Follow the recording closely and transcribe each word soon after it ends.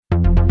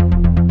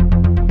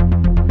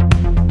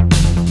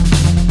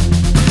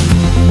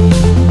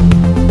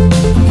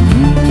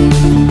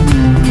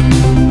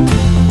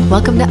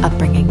welcome to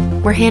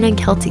Upbringing. We're Hannah and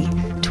Kelty,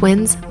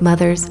 twins,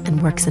 mothers,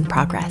 and works in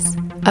progress.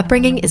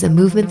 Upbringing is a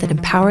movement that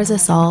empowers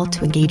us all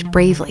to engage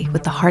bravely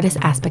with the hardest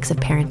aspects of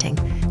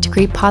parenting to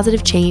create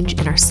positive change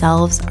in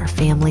ourselves, our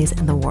families,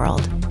 and the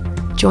world.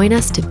 Join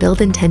us to build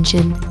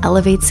intention,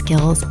 elevate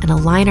skills, and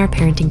align our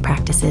parenting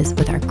practices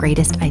with our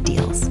greatest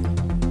ideals.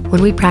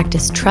 When we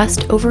practice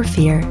trust over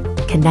fear,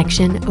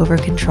 connection over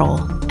control,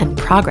 and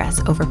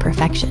progress over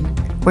perfection,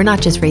 we're not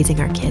just raising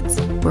our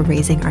kids, we're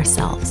raising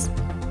ourselves.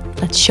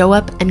 Let's show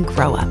up and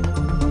grow up.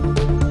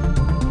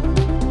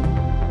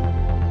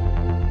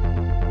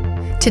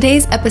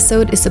 Today's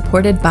episode is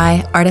supported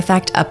by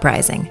Artifact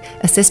Uprising,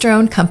 a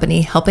sister-owned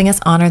company helping us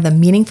honor the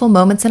meaningful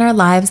moments in our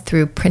lives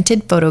through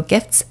printed photo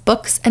gifts,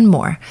 books, and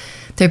more.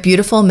 Their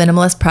beautiful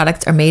minimalist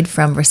products are made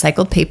from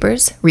recycled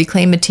papers,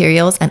 reclaimed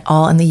materials, and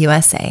all in the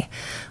USA.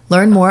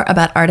 Learn more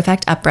about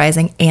Artifact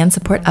Uprising and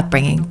support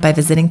Upbringing by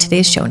visiting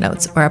today's show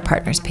notes or our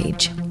partners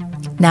page.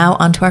 Now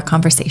onto our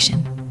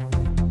conversation.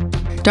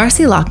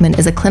 Darcy Lockman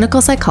is a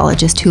clinical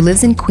psychologist who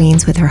lives in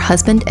Queens with her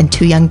husband and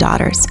 2 young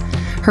daughters.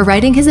 Her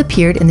writing has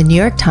appeared in the New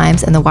York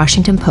Times and the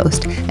Washington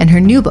Post, and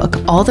her new book,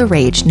 All the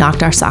Rage,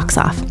 knocked our socks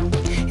off.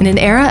 In an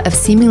era of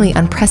seemingly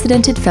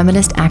unprecedented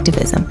feminist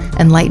activism,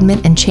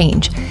 enlightenment, and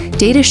change,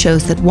 data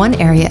shows that one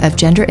area of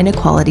gender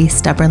inequality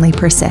stubbornly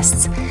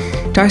persists.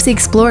 Darcy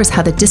explores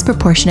how the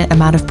disproportionate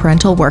amount of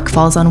parental work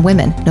falls on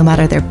women, no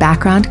matter their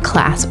background,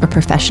 class, or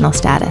professional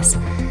status.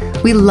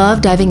 We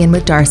love diving in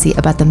with Darcy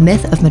about the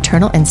myth of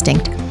maternal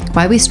instinct,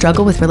 why we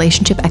struggle with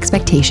relationship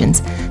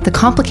expectations, the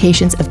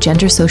complications of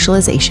gender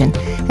socialization,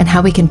 and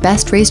how we can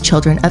best raise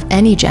children of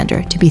any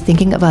gender to be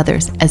thinking of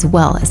others as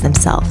well as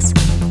themselves.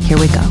 Here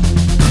we go.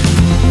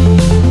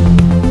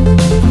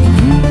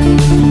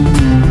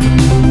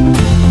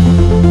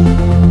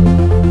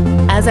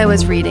 As I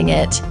was reading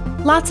it,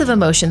 lots of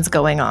emotions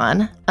going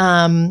on.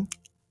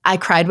 I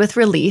cried with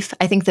relief.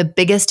 I think the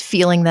biggest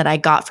feeling that I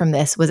got from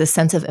this was a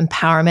sense of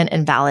empowerment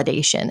and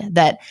validation,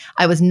 that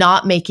I was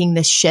not making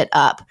this shit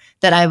up,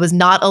 that I was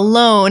not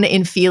alone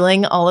in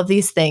feeling all of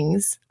these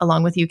things,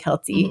 along with you,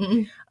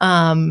 Kelty.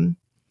 Mm-hmm.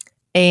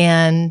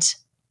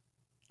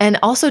 And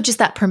also just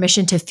that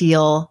permission to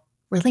feel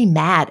really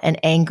mad and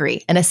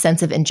angry and a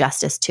sense of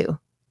injustice too.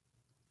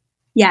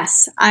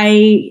 Yes,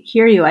 I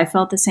hear you. I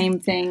felt the same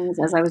things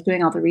as I was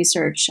doing all the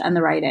research and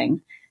the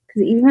writing.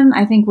 Because even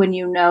I think when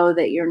you know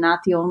that you're not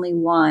the only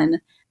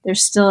one,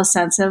 there's still a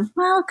sense of,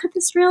 well, could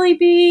this really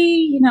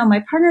be? You know,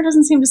 my partner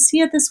doesn't seem to see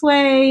it this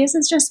way. Is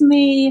it just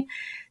me?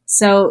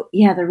 So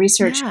yeah, the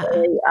research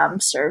really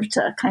served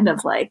to kind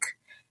of like,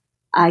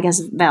 I guess,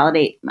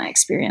 validate my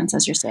experience,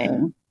 as you're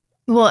saying.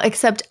 Well,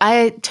 except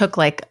I took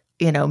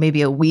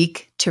maybe a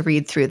week to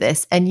read through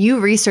this, and you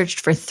researched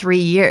for 3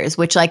 years,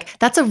 which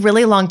that's a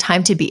really long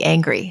time to be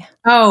angry.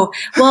 Oh,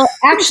 well,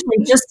 actually,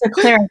 just to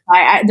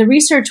clarify, the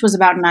research was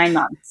about 9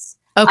 months.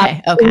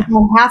 Okay. It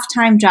was a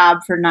half-time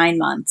job for 9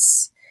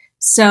 months.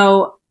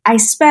 So I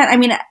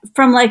spent,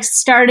 from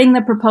starting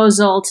the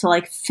proposal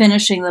to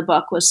finishing the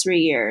book was 3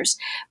 years.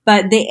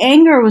 But the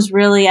anger was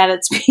really at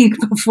its peak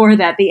before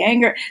that.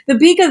 The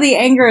peak of the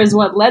anger is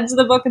what led to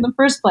the book in the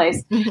first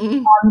place.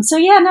 Mm-hmm.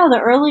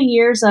 The early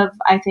years of,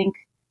 I think,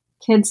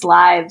 kids'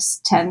 lives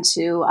tend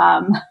to,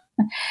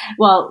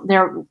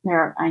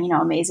 they're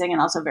amazing and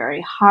also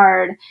very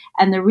hard.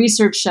 And the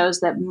research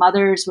shows that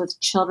mothers with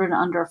children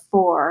under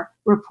 4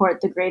 report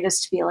the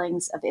greatest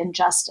feelings of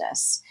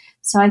injustice.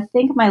 So I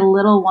think my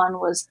little one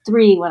was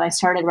 3 when I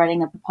started writing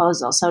the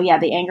proposal. So yeah,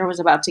 the anger was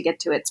about to get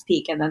to its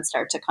peak and then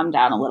start to come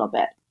down a little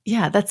bit.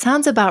 Yeah, that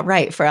sounds about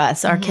right for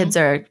us. Our kids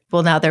are,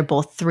 now they're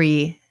both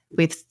 3.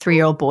 We have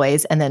 3-year-old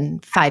boys and then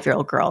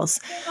 5-year-old girls.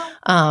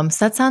 So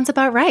that sounds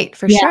about right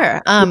for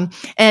sure.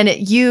 And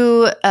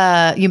you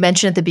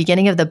mentioned at the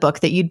beginning of the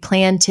book that you'd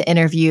planned to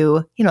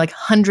interview,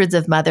 hundreds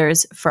of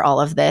mothers for all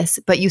of this,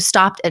 but you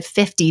stopped at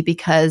 50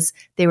 because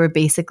they were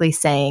basically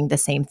saying the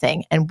same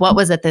thing. And what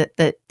was it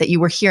that you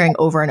were hearing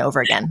over and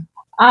over again?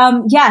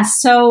 Yes.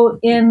 So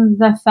in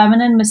The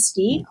Feminine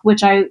Mystique,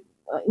 which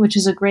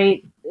is a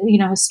great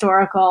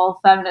historical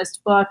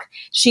feminist book,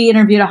 she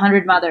interviewed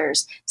 100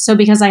 mothers. So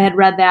because I had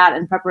read that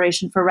in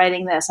preparation for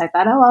writing this, I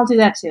thought, I'll do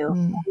that too.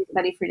 I'll use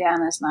Betty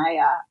Friedan as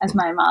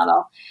my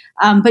model.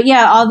 But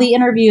yeah, all the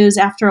interviews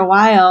after a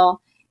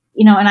while,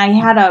 and I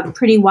had a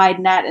pretty wide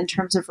net in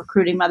terms of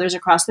recruiting mothers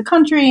across the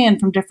country and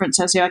from different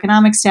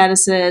socioeconomic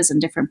statuses and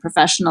different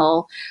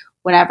professional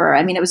whatever.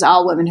 It was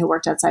all women who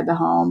worked outside the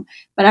home,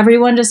 but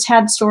everyone just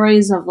had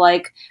stories of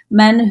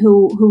men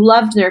who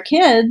loved their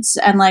kids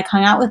and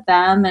hung out with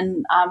them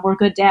and were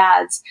good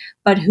dads,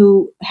 but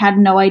who had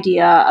no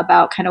idea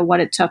about kind of what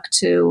it took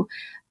to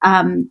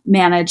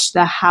manage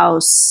the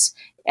house,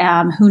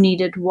 who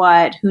needed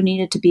what, who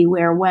needed to be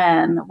where,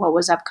 when, what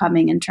was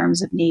upcoming in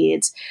terms of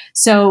needs.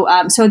 So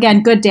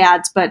again, good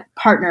dads, but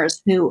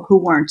partners who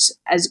weren't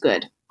as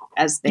good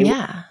as they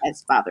were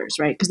as fathers,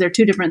 right? Because they're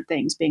 2 different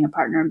things, being a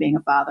partner and being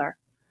a father.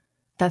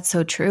 That's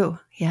so true.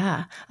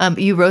 Yeah.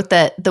 You wrote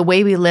that the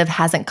way we live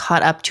hasn't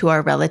caught up to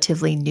our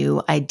relatively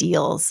new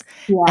ideals.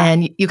 Yeah.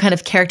 And you kind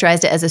of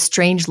characterized it as a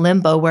strange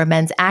limbo where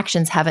men's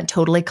actions haven't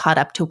totally caught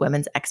up to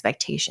women's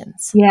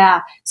expectations.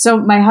 Yeah. So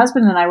my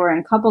husband and I were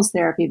in couples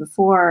therapy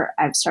before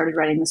I started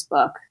writing this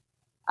book,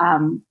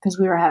 because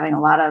we were having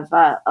a lot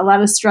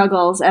of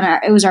struggles, and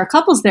it was our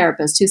couples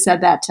therapist who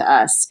said that to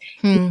us.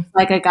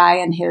 Like a guy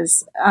in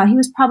his, he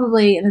was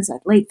probably in his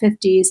late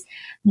 50s,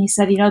 and he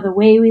said, the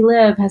way we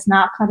live has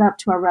not caught up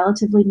to our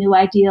relatively new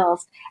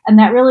ideals, and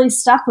that really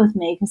stuck with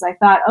me because I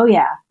thought, oh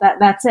yeah,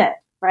 that's it,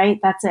 right?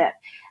 That's it,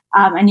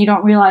 and you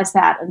don't realize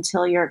that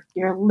until you're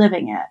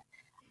living it.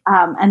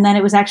 And then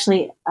it was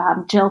actually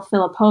Jill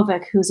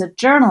Filipovic, who's a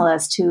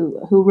journalist,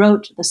 who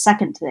wrote the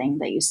second thing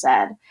that you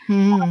said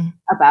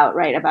about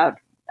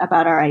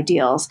our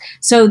ideals.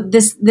 So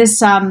this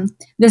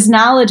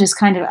knowledge is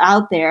kind of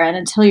out there, and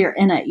until you're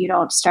in it, you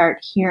don't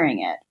start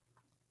hearing it.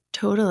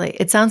 Totally.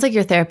 It sounds like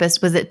your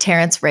therapist, was it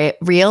Terrence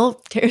Real?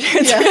 Terrence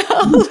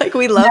Real? Like,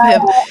 we love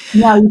him.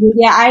 No,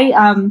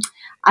 yeah.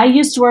 I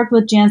used to work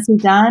with Jancy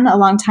Dunn a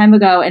long time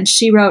ago, and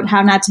she wrote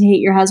How Not to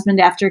Hate Your Husband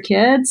After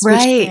Kids,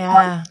 right?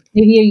 Yeah.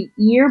 Maybe a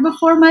year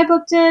before my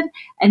book did,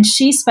 and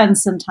she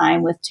spends some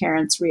time with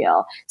Terrence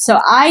Real.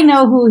 So I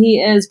know who he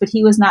is, but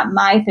he was not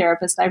my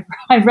therapist.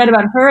 I've read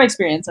about her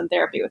experience in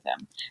therapy with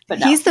him. But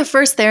no. He's the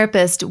first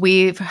therapist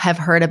we have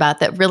heard about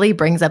that really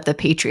brings up the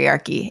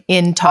patriarchy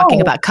in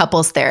talking about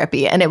couples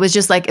therapy. And it was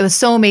just like, it was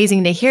so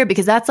amazing to hear,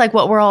 because that's like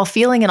what we're all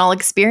feeling and all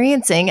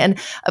experiencing. And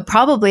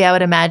probably, I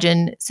would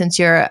imagine, since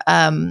you're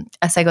a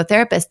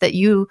psychotherapist, that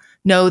you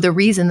know the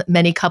reason that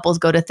many couples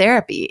go to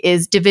therapy.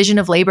 Is division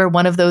of labor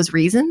one of those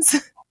reasons?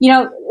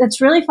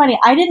 It's really funny.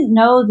 I didn't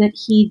know that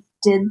he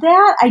did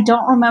that. I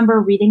don't remember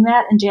reading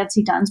that in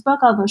Jancy Dunn's book,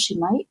 although she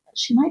might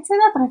say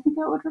that, but I think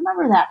I would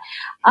remember that.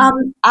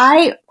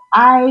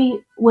 I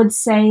would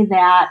say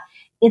that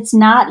it's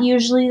not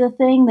usually the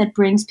thing that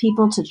brings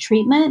people to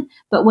treatment,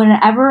 but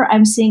whenever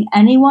I'm seeing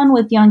anyone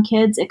with young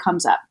kids, it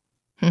comes up.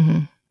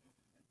 Mm-hmm.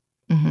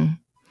 Mm-hmm.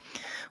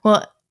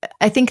 Well,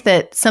 I think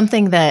that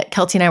something that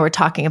Kelty and I were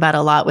talking about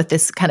a lot with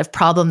this kind of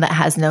problem that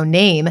has no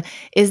name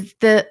is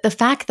the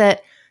fact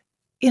that,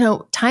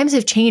 times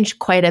have changed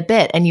quite a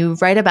bit. And you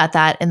write about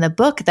that in the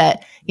book,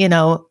 that,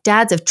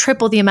 dads have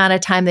tripled the amount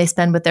of time they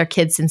spend with their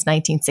kids since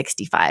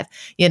 1965.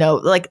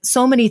 Like,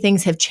 so many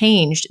things have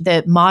changed.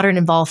 The modern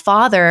involved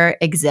father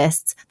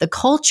exists. The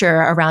culture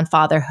around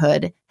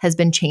fatherhood has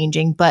been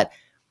changing, but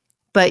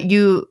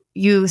you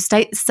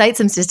cite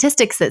some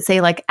statistics that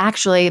say, like,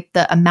 actually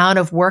the amount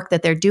of work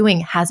that they're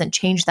doing hasn't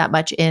changed that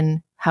much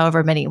in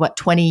however many,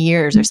 20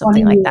 years or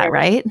something like that,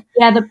 right?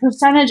 Yeah, the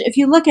percentage, if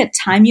you look at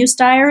time use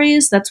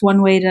diaries, that's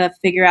one way to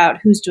figure out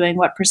who's doing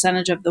what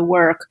percentage of the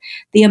work.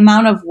 The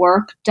amount of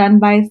work done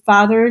by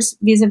fathers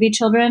vis-a-vis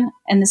children,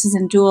 and this is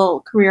in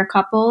dual career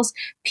couples,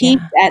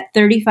 peaked at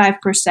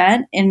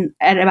 35%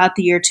 at about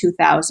the year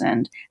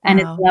 2000, and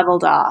it's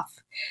leveled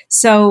off.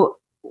 So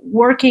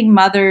working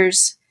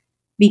mothers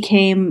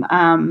became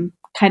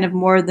kind of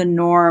more the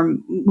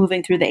norm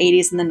moving through the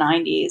 80s and the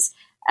 90s.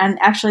 And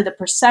actually, the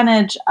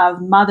percentage of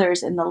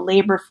mothers in the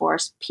labor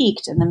force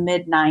peaked in the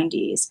mid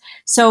 90s.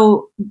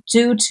 So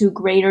due to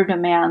greater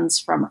demands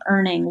from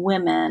earning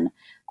women,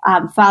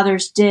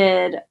 fathers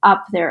did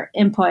up their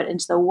input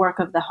into the work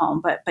of the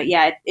home. But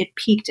yeah, it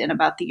peaked in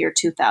about the year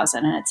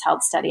 2000, and it's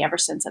held steady ever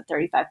since at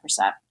 35%.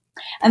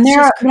 And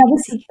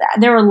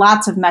there are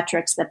lots of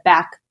metrics that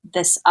back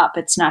this up.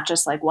 It's not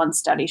just like one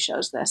study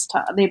shows this.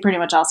 They pretty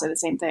much all say the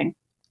same thing.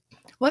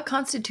 What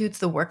constitutes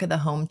the work of the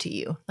home to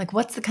you? Like,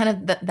 what's the kind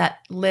of that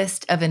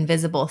list of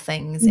invisible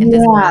things,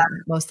 invisible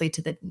mostly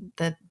to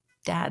the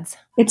dads?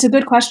 It's a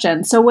good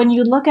question. So when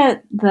you look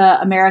at the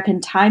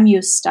American Time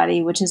Use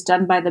Study, which is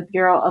done by the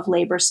Bureau of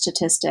Labor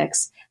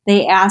Statistics,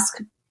 they ask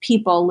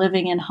people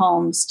living in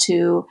homes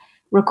to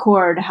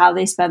record how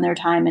they spend their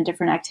time in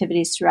different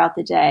activities throughout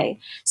the day.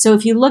 So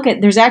if you look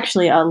at, there's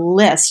actually a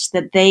list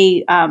that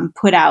they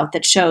put out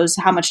that shows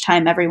how much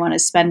time everyone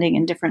is spending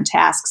in different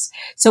tasks.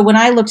 So when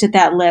I looked at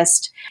that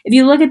list, if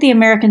you look at the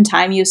American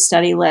Time Use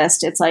Study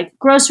list, it's like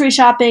grocery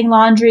shopping,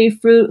 laundry,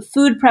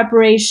 food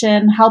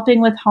preparation,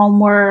 helping with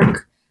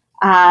homework.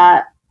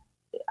 I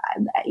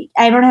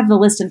don't have the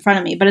list in front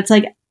of me, but it's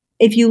like,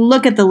 if you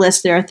look at the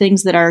list, there are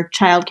things that are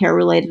childcare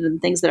related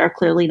and things that are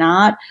clearly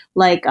not,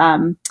 like,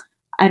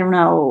 I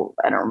don't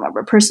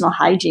remember. Personal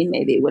hygiene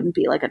maybe wouldn't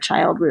be like a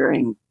child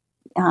rearing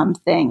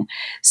thing.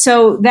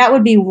 So that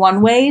would be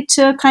one way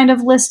to kind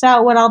of list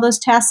out what all those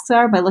tasks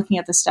are by looking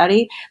at the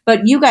study.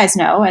 But you guys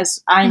know,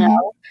 as I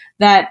know,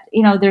 that,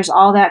 there's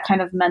all that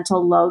kind of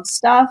mental load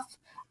stuff.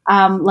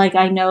 Like,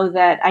 I know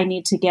that I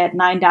need to get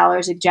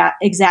 $9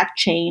 exact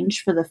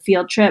change for the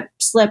field trip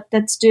slip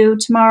that's due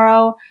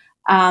tomorrow.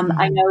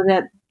 I know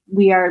that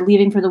we are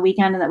leaving for the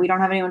weekend and that we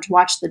don't have anyone to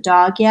watch the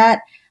dog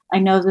yet. I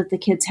know that the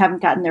kids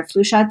haven't gotten their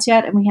flu shots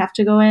yet and we have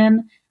to go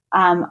in.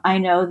 I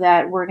know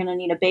that we're going to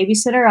need a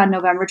babysitter on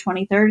November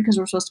 23rd because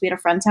we're supposed to be at a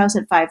friend's house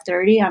at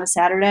 5:30 on a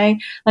Saturday.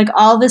 Like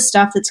all this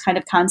stuff that's kind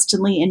of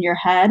constantly in your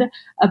head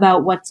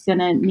about what's going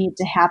to need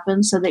to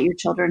happen so that your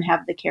children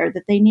have the care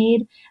that they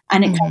need.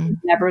 And it kind of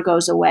never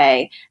goes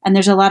away. And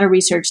there's a lot of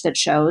research that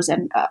shows,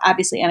 and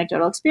obviously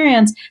anecdotal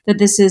experience, that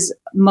this is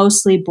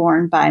mostly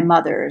borne by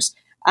mothers,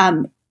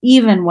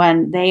 even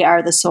when they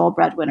are the sole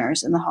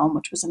breadwinners in the home,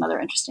 which was another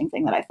interesting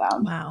thing that I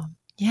found. Wow.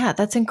 Yeah,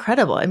 that's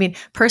incredible. I mean,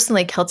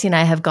 personally, Kelty and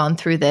I have gone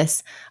through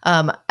this.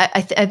 I'm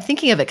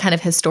thinking of it kind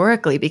of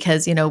historically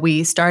because,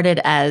 we started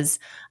as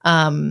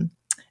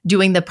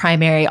doing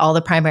all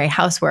the primary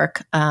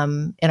housework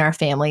in our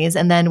families.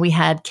 And then we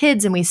had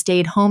kids and we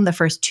stayed home the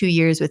first 2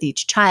 years with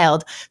each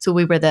child. So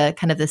we were the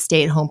kind of the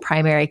stay-at-home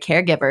primary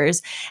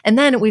caregivers. And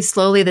then we've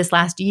slowly this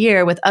last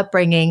year with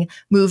upbringing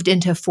moved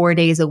into 4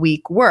 days a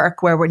week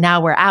work where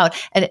we're out.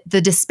 And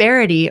the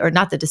disparity, or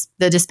not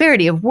the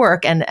disparity of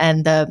work and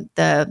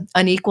the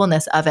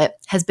unequalness of it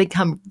has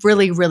become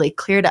really, really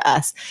clear to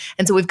us.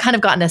 And so we've kind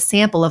of gotten a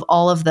sample of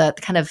all of the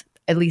kind of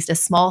at least a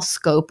small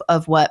scope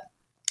of what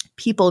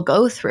people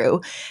go through.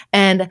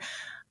 And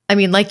I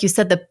mean, like you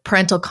said, the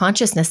parental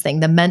consciousness thing,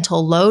 the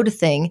mental load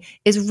thing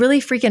is really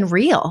freaking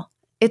real.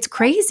 It's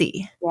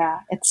crazy.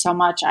 Yeah, it's so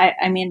much.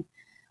 I mean,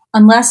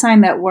 unless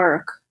I'm at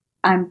work,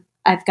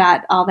 I've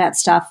got all that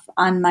stuff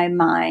on my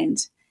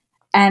mind.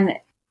 And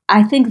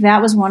I think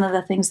that was one of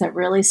the things that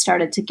really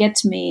started to get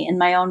to me in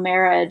my own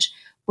marriage,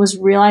 was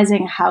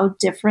realizing how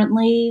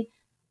differently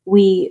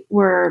we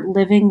were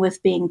living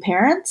with being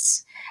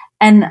parents.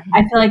 And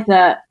I feel like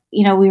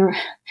we were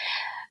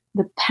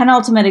the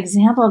penultimate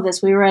example of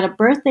this. We were at a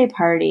birthday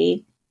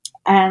party,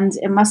 and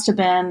it must have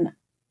been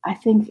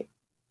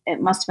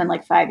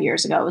like 5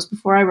 years ago. It was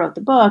before I wrote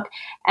the book,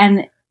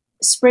 and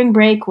spring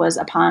break was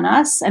upon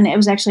us. And it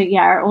was actually,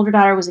 our older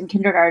daughter was in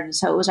kindergarten.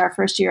 So it was our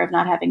first year of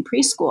not having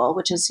preschool,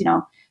 which is,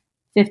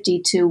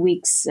 52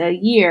 weeks a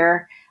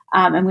year.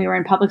 And we were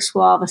in public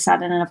school all of a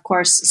sudden. And of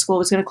course, school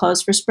was going to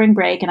close for spring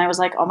break. And I was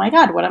like, oh my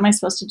God, what am I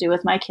supposed to do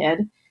with my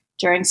kid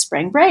during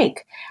spring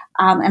break?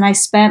 And I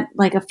spent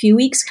like a few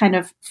weeks kind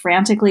of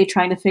frantically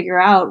trying to figure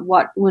out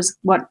what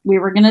we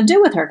were going to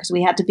do with her, because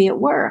we had to be at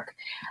work.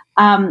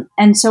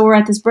 And so we're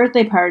at this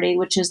birthday party,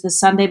 which is the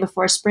Sunday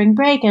before spring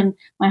break. And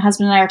my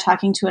husband and I are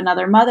talking to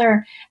another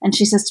mother, and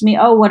she says to me,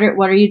 oh, what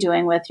are you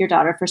doing with your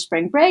daughter for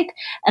spring break?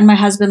 And my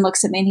husband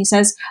looks at me and he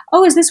says,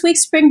 oh, is this week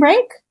spring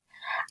break?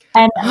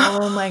 And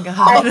oh my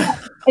God,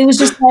 it was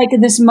just like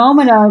this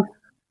moment of,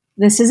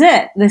 this is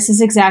it. This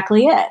is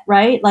exactly it.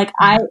 Right. Like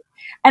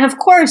and of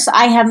course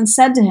I hadn't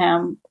said to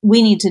him,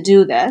 we need to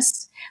do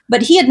this,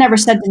 but he had never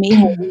said to me,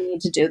 hey, we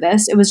need to do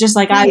this. It was just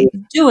like, I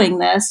was doing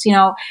this,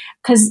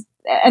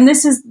 and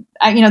this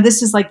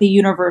is like the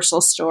universal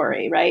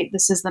story, right?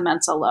 This is the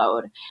mental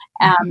load.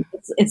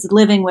 It's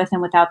living with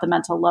and without the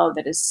mental load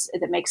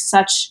that makes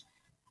such,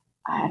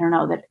 I don't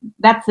know,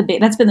 that's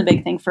been the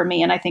big thing for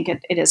me. And I think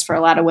it is for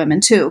a lot of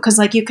women too. Cause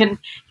like you can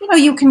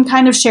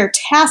kind of share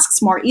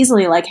tasks more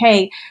easily. Like,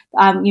 hey,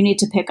 you need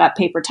to pick up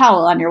paper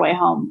towel on your way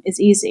home is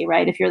easy,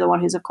 right? If you're the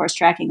one who's of course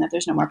tracking that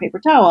there's no more paper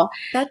towel.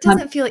 That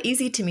doesn't feel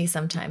easy to me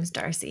sometimes,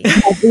 Darcy.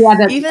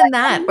 Even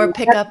that, or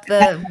pick up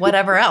the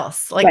whatever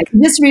else, like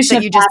distribution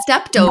that you just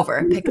stepped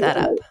over, pick that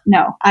up.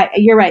 No,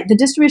 you're right. The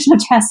distribution of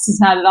tasks is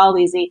not at all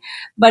easy,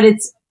 but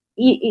it's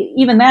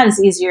even that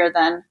is easier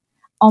than,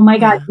 oh my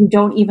God, you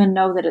don't even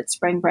know that it's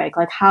spring break.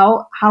 Like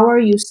how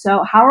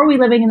are we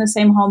living in the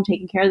same home,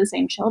 taking care of the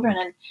same children?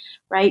 And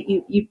right,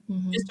 you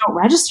just don't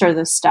register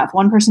this stuff.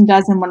 One person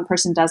does and one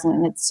person doesn't.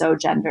 And it's so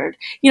gendered.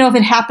 If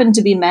it happened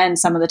to be men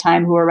some of the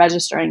time who are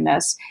registering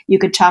this, you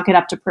could chalk it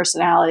up to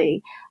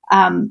personality.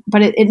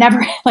 But it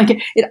never,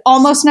 it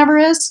almost never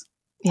is.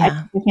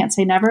 Yeah. I can't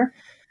say never.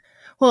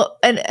 Well,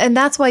 and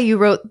that's why you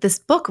wrote this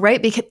book,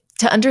 right? Because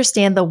to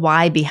understand the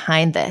why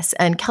behind this.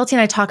 And Kelty and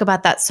I talk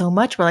about that so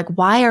much. We're like,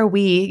 why are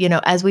we,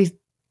 as we've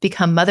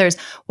become mothers,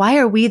 why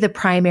are we the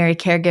primary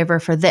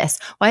caregiver for this?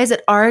 Why is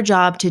it our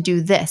job to do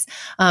this?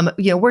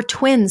 We're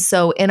twins.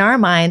 So in our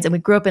minds, and we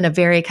grew up in a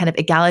very kind of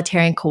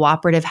egalitarian,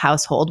 cooperative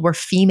household. We're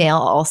female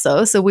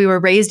also. So we were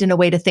raised in a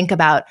way to think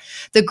about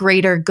the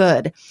greater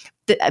good,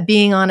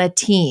 being on a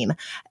team,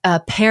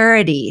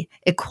 parity,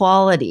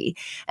 equality.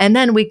 And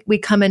then we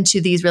come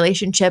into these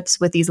relationships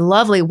with these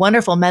lovely,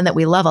 wonderful men that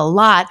we love a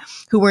lot,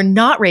 who were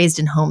not raised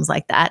in homes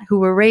like that, who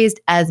were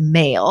raised as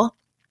male,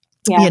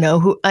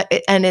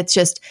 and it's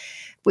just,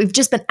 we've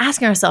just been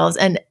asking ourselves,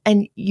 and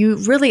you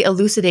really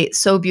elucidate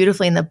so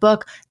beautifully in the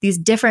book, these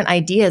different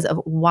ideas of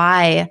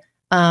why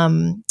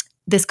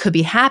this could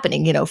be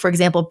happening. For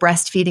example,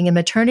 breastfeeding and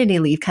maternity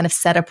leave kind of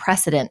set a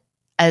precedent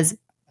as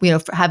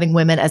for having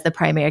women as the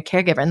primary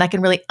caregiver. And that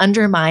can really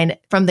undermine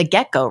from the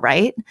get-go,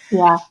 right?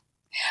 Yeah.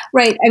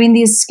 Right. I mean,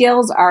 these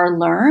skills are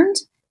learned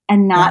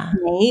and not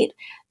innate.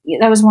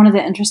 that was one of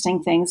the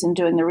interesting things in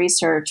doing the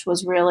research,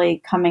 was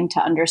really coming to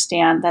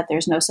understand that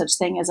there's no such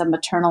thing as a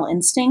maternal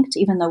instinct,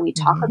 even though we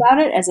talk about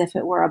it as if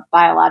it were a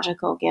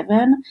biological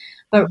given.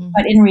 But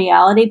in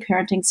reality,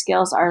 parenting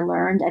skills are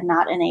learned and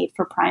not innate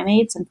for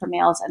primates and for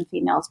males and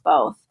females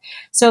both.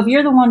 So if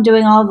you're the one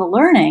doing all the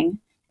learning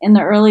in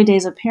the early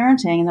days of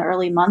parenting, in the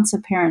early months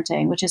of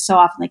parenting, which is so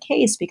often the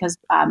case because,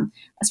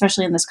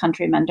 especially in this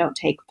country, men don't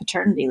take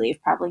paternity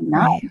leave, probably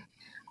none.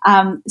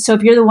 Right. So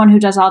if you're the one who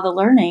does all the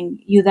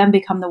learning, you then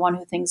become the one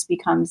who things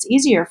becomes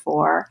easier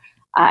for.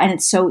 And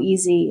it's so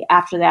easy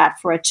after that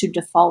for it to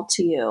default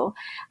to you.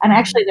 And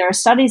actually, there are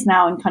studies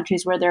now in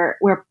countries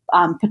where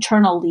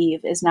paternal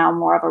leave is now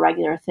more of a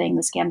regular thing,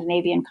 the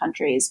Scandinavian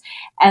countries.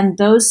 And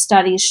those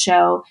studies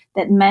show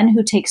that men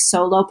who take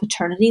solo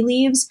paternity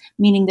leaves,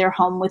 meaning they're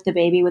home with the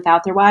baby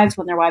without their wives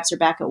when their wives are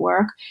back at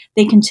work,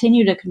 they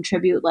continue to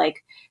contribute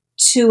like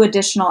 2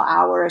 additional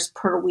hours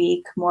per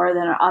week more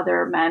than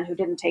other men who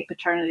didn't take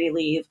paternity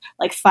leave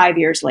like 5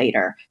 years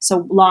later.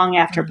 So long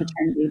after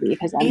paternity leave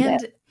has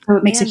ended. So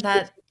it makes a huge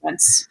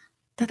difference.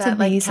 That's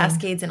amazing. Like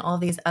cascades in all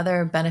these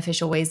other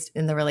beneficial ways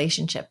in the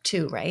relationship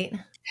too, right?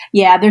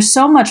 Yeah, there's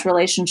so much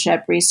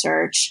relationship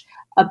research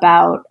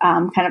about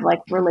kind of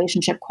like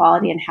relationship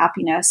quality and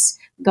happiness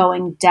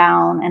going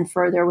down and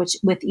further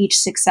with each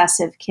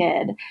successive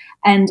kid.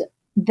 And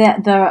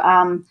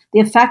the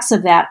effects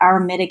of that are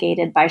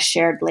mitigated by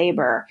shared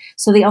labor.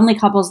 So the only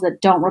couples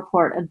that don't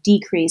report a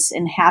decrease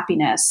in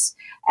happiness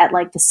at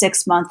like the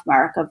 6-month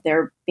mark of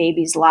their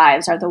baby's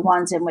lives are the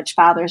ones in which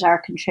fathers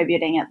are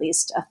contributing at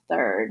least a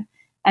third.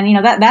 And you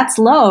know that's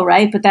low,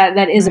 right? But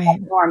that is right. About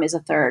the norm is a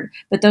third.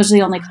 But those are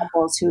the only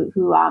couples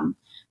who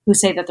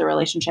say that the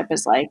relationship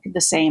is like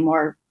the same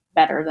or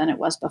better than it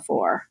was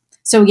before.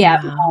 So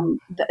yeah, wow.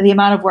 The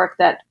amount of work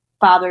that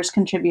fathers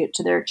contribute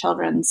to their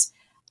children's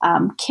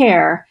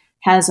care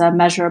has a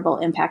measurable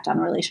impact on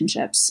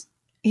relationships.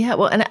 Yeah,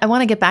 well, and I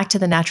want to get back to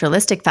the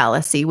naturalistic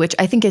fallacy, which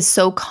I think is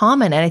so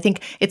common. And I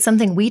think it's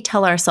something we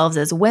tell ourselves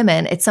as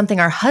women. It's something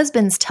our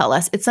husbands tell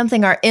us. It's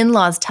something our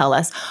in-laws tell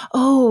us.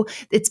 Oh,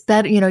 it's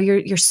better, you know,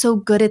 you're so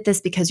good at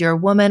this because you're a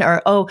woman,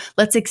 or, oh,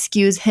 let's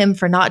excuse him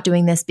for not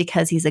doing this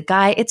because he's a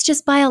guy. It's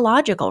just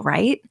biological,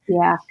 right?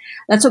 Yeah,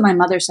 that's what my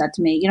mother said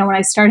to me. You know, when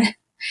I started,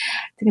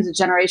 I think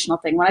it's a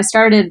generational thing. When I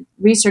started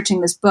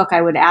researching this book,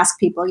 I would ask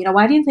people, you know,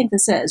 why do you think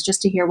this is?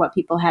 Just to hear what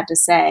people had to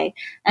say.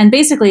 And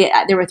basically,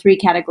 there were 3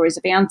 categories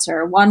of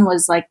answer. One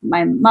was like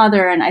my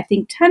mother, and I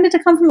think tended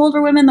to come from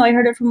older women, though I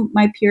heard it from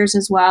my peers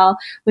as well,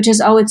 which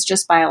is, oh, it's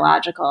just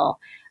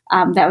biological.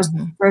 That was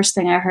the first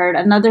thing I heard.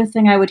 Another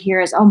thing I would hear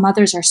is, oh,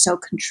 mothers are so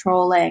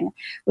controlling,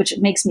 which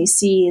makes me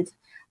seethe.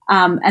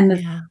 And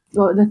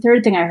the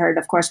third thing I heard,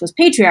 of course, was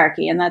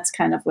patriarchy. And that's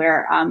kind of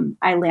where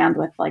I land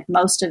with like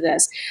most of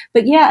this.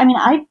 But yeah, I mean,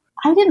 I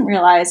didn't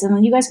realize,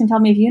 and you guys can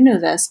tell me if you knew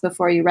this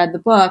before you read the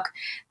book,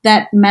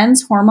 that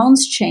men's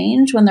hormones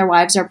change when their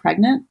wives are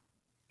pregnant.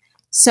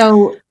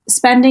 So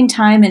spending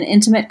time in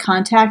intimate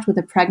contact with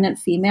a pregnant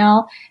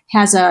female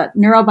has a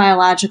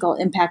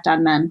neurobiological impact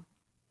on men.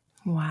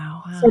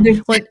 Wow. So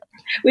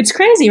it's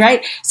crazy,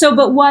 right? So,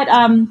 but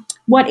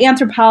what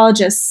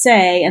anthropologists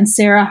say, and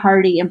Sarah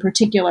Hardy in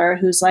particular,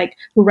 who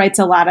writes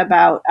a lot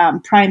about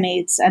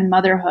primates and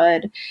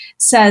motherhood,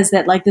 says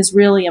that like this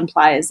really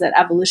implies that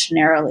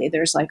evolutionarily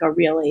there's like a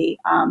really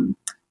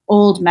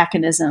old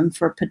mechanism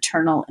for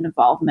paternal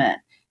involvement.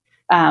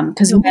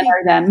 Because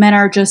men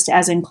are just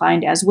as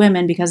inclined as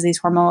women because of these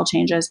hormonal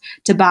changes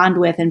to bond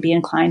with and be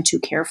inclined to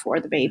care for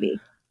the baby.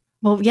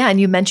 Well, yeah. And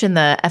you mentioned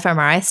the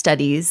fMRI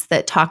studies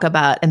that talk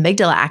about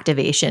amygdala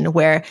activation,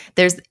 where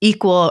there's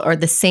equal or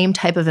the same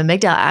type of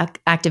amygdala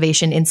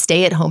activation in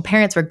stay-at-home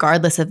parents,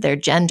 regardless of their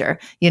gender.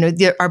 You know,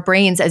 our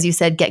brains, as you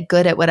said, get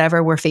good at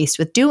whatever we're faced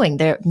with doing.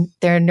 They're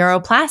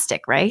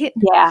neuroplastic, right?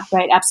 Yeah,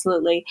 right.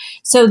 Absolutely.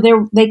 So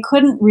they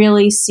couldn't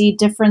really see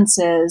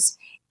differences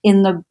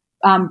in the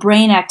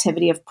brain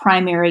activity of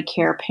primary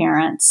care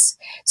parents.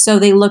 So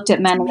they looked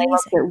at men and they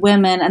looked at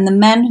women, and the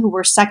men who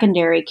were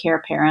secondary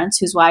care parents,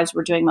 whose wives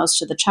were doing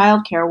most of the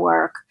childcare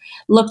work,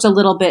 looked a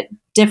little bit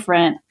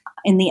different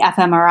in the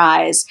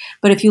fMRIs.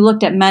 But if you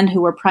looked at men who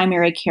were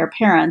primary care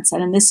parents,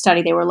 and in this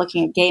study they were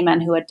looking at gay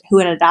men who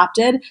had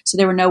adopted, so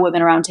there were no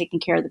women around taking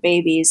care of the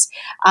babies,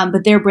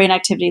 but their brain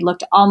activity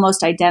looked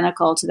almost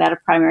identical to that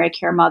of primary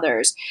care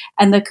mothers.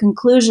 And the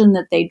conclusion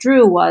that they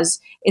drew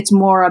was it's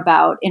more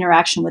about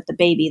interaction with the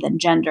baby than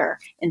gender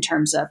in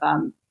terms of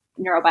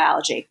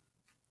neurobiology.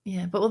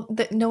 Yeah,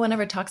 but no one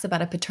ever talks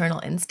about a paternal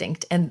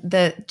instinct, and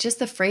just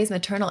the phrase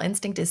maternal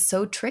instinct is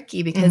so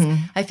tricky because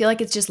I feel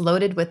like it's just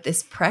loaded with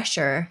this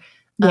pressure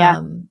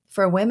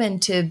for women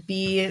to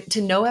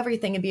know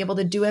everything and be able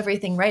to do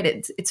everything right.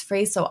 It's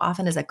phrased so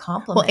often as a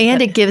compliment. Well,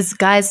 and it gives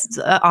guys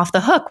off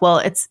the hook. Well,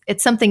 it's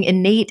something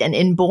innate and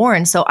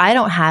inborn, so I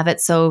don't have it.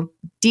 So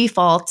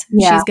default,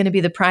 she's going to be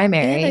the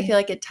primary. And I feel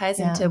like it ties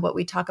into what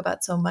we talk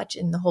about so much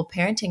in the whole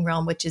parenting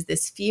realm, which is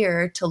this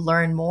fear to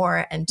learn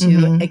more and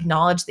to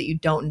acknowledge that you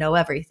don't know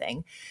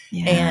everything.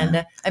 Yeah.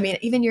 And I mean,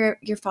 even your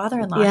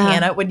father-in-law,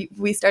 Hannah, when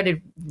we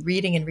started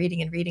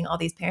reading all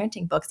these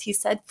parenting books, he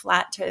said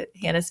flat to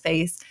Hannah's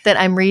face that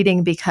I'm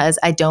reading because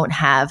I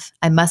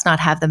must not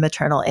have the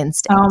maternal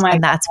instinct.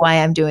 And that's why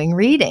I'm doing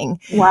reading.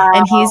 Wow.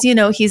 And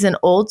he's an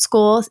old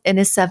school in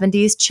his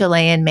 70s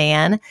Chilean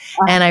man.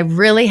 And I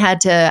really had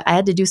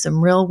to do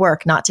some real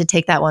work not to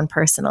take that one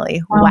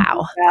personally.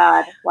 Wow.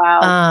 God.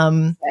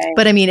 Wow.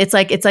 But I mean, it's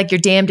like you're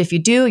damned if you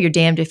do, you're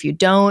damned if you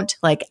don't.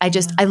 Like, I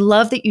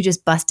love that you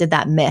just busted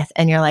that myth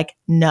and you're like,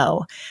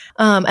 no.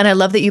 And I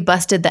love that you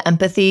busted the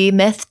empathy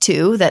myth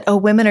too, that,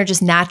 women are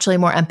just naturally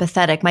more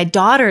empathetic. My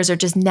daughters are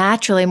just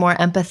naturally more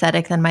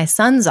empathetic than my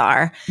sons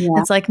are. Yeah.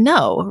 It's like,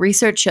 no,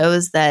 research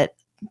shows that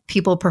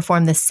people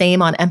perform the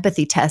same on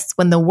empathy tests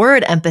when the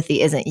word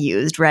empathy isn't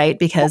used, right?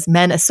 Because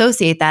men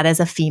associate that as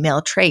a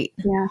female trait.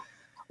 Yeah.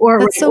 Or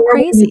that's so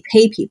crazy. You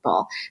pay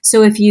people.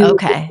 So if you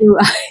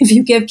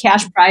give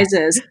cash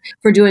prizes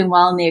for doing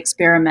well in the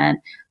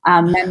experiment,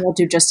 men will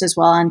do just as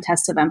well on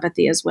tests of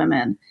empathy as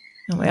women.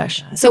 Oh my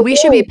gosh. So we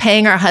should be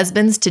paying our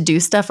husbands to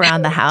do stuff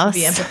around the house. To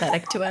be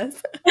empathetic to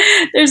us.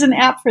 There's an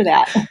app for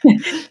that.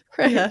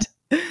 Right.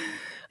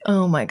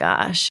 Oh my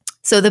gosh.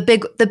 So the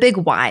big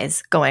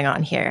whys going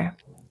on here.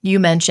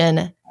 You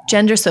mentioned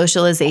gender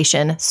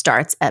socialization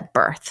starts at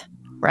birth,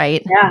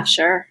 right? Yeah,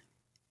 sure.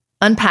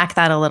 Unpack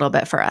that a little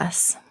bit for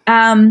us.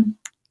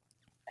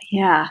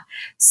 Yeah.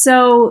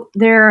 So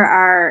there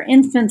are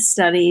infant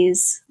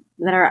studies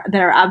that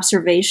are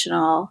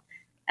observational,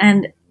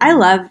 and I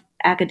love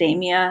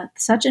academia.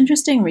 Such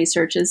interesting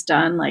research is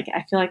done. Like,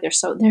 I feel like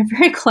they're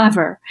very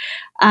clever.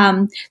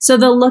 So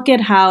they'll look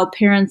at how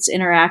parents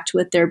interact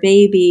with their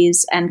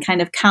babies and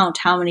kind of count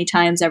how many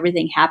times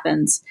everything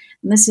happens.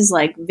 And this is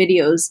like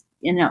videos,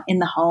 in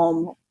the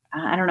home.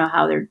 I don't know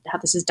how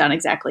this is done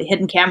exactly.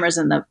 Hidden cameras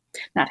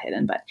not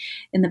hidden, but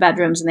in the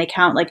bedrooms, and they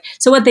count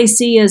so what they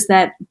see is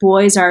that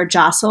boys are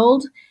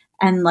jostled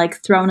and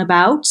like thrown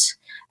about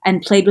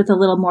and played with a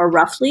little more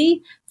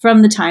roughly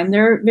from the time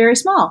they're very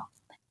small.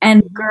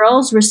 And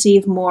girls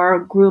receive more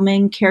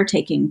grooming,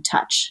 caretaking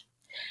touch.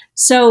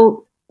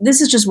 So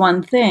this is just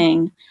one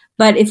thing.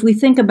 But if we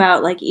think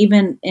about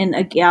even in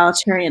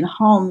egalitarian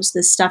homes,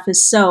 this stuff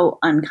is so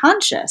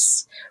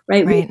unconscious,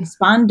 right? We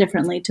respond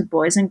differently to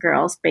boys and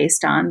girls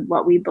based on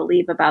what we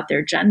believe about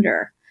their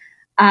gender.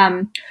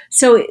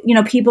 So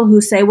people who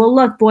say, well,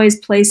 look, boys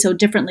play so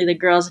differently than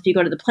girls. If you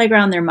go to the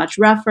playground, they're much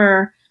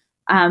rougher,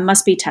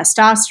 must be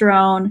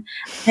testosterone.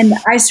 And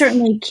I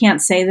certainly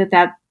can't say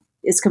that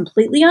is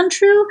completely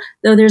untrue,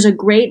 though there's a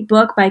great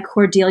book by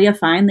Cordelia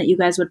Fine that you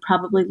guys would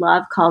probably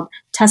love called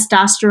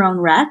Testosterone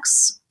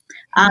Rex.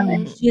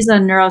 And she's a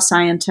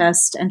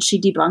neuroscientist, and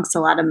she debunks a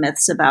lot of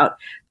myths about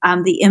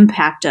the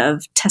impact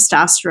of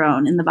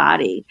testosterone in the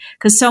body,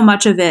 because so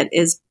much of it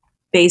is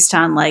based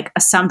on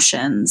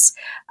assumptions,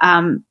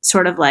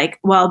 sort of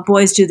well,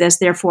 boys do this,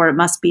 therefore it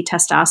must be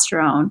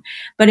testosterone.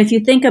 But if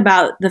you think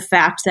about the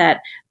fact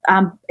that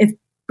if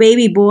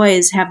baby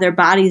boys have their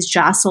bodies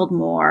jostled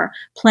more,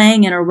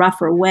 playing in a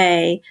rougher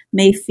way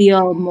may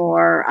feel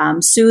more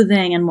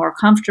soothing and more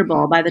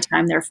comfortable by the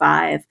time they're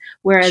 5,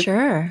 whereas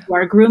who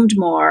are groomed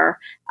more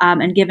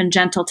and given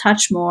gentle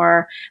touch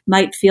more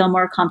might feel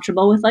more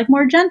comfortable with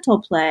more gentle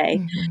play.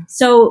 Mm-hmm.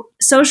 So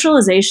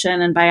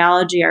socialization and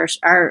biology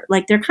are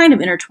they're kind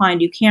of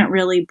intertwined. You can't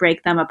really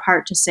break them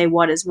apart to say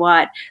what is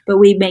what, but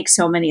we make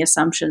so many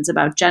assumptions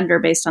about gender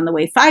based on the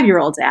way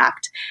 5-year-olds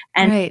act.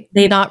 And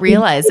they're not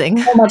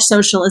realizing so much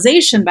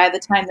socialization by the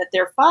time that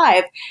they're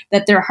 5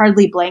 that they're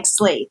hardly blank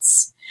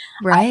slates.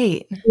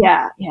 Right.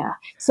 Yeah.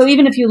 So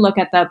even if you look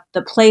at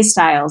the play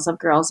styles of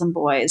girls and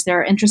boys, there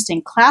are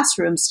interesting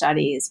classroom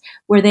studies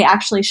where they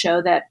actually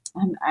show that,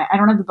 I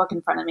don't have the book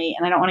in front of me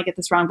and I don't want to get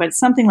this wrong, but it's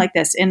something like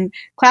this. In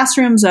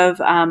classrooms of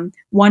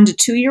 1 to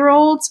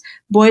 2-year-olds,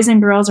 boys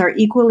and girls are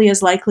equally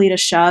as likely to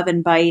shove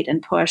and bite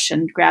and push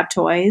and grab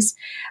toys.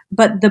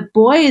 But the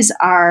boys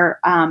are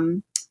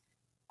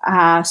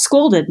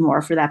scolded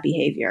more for that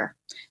behavior.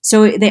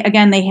 So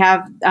they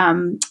have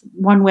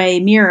one-way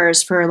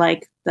mirrors for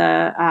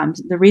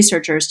the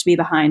researchers to be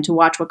behind to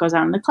watch what goes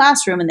on in the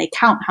classroom, and they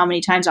count how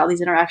many times all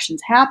these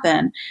interactions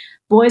happen.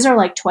 Boys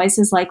are twice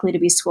as likely to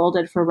be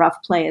scolded for rough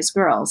play as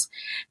girls.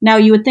 Now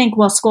you would think,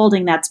 well,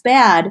 scolding, that's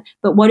bad,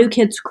 but what do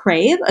kids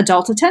crave?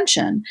 Adult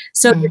attention.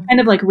 So they're kind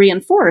of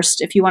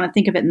reinforced, if you want to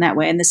think of it in that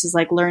way. And this is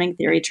learning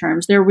theory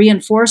terms. They're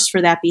reinforced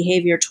for that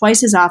behavior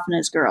twice as often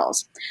as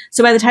girls.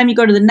 So by the time you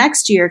go to the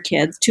next year,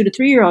 kids, 2 to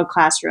 3-year-old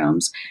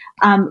classrooms,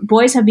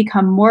 boys have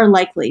become more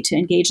likely to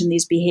engage in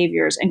these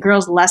behaviors and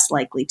girls less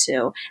likely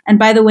to. And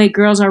by the way,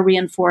 girls are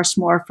reinforced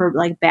more for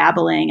like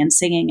babbling and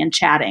singing and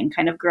chatting,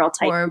 kind of girl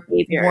type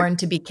behavior. Warned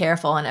to be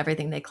careful on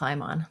everything they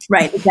climb on.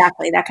 Right,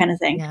 exactly, that kind of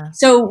thing. Yeah.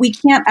 So we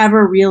can't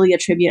ever really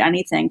attribute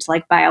anything to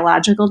like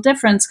biological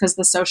difference because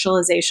the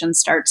socialization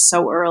starts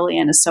so early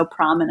and is so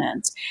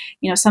prominent.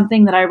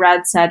 Something that I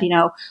read said,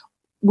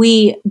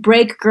 we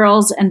break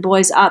girls and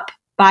boys up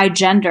by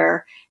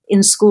gender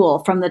in school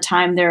from the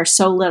time they're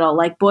so little,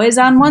 like boys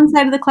on one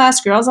side of the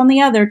class, girls on the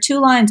other, 2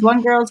 lines,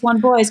 1 girls, 1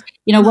 boys.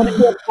 What if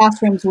we had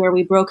classrooms where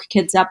we broke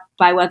kids up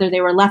by whether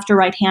they were left or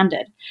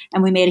right-handed?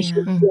 And we made a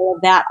huge deal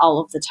of that all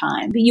of the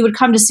time. But you would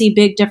come to see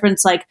big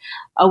difference like,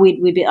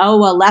 we'd be,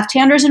 well,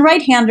 left-handers and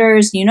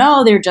right-handers,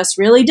 they're just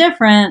really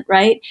different,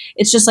 right?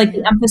 It's just like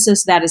the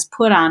emphasis that is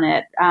put on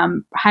it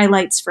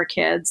highlights for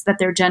kids that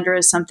their gender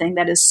is something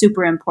that is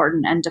super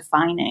important and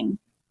defining.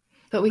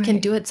 But we can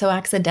do it so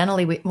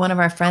accidentally. One of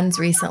our friends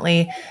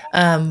recently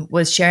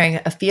was sharing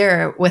a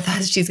fear with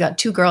us. She's got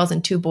 2 girls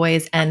and 2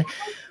 boys, and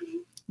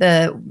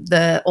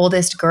the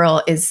oldest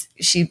girl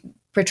she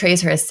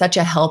portrays her as such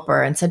a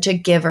helper and such a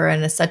giver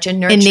and as such a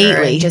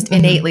nurturer.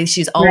 Innately,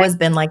 she's always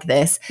been like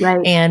this.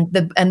 Right. And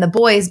the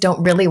boys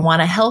don't really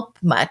want to help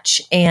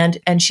much, and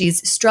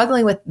she's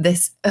struggling with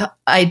this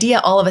idea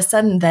all of a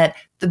sudden that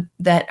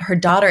her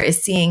daughter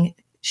is seeing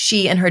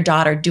she and her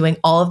daughter doing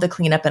all of the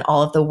cleanup and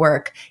all of the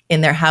work in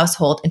their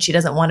household. And she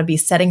doesn't want to be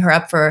setting her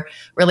up for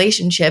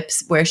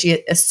relationships where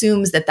she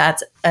assumes that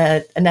that's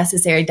a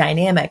necessary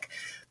dynamic.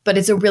 But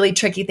it's a really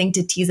tricky thing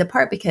to tease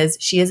apart because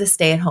she is a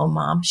stay-at-home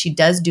mom. She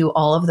does do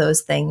all of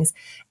those things.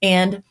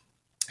 And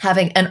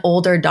having an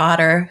older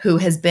daughter who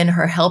has been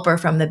her helper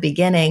from the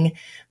beginning,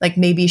 like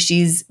maybe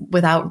she's,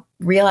 without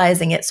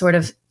realizing it, sort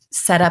of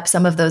set up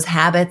some of those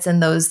habits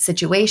and those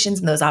situations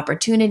and those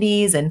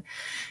opportunities. And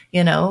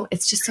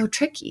it's just so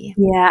tricky.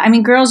 Yeah. I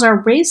mean, girls are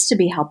raised to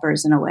be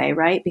helpers in a way,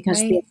 right? Because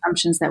of the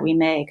assumptions that we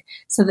make.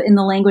 So in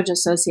the language of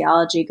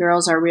sociology,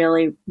 girls are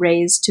really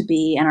raised to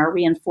be and are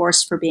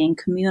reinforced for being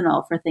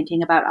communal, for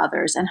thinking about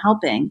others and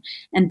helping.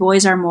 And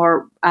boys are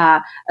more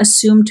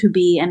assumed to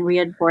be and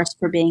reinforced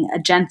for being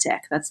agentic.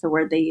 That's the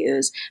word they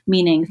use,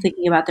 meaning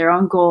thinking about their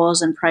own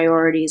goals and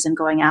priorities and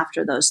going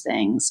after those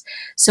things.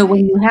 So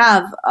when you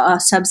have a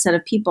subset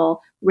of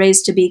people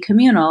raised to be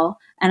communal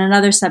and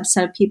another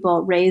subset of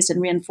people raised and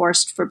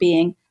reinforced for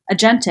being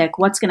agentic,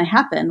 what's going to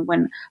happen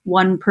when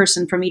one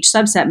person from each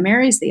subset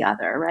marries the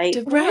other, right?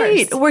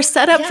 Right. We're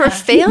set up for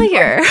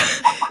failure.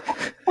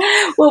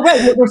 Well,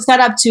 right. We're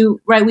set up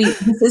to, right.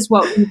 This is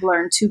what we've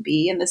learned to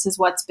be. And this is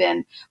what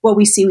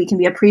we see we can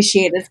be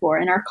appreciated for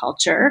in our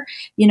culture,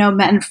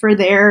 men for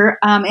their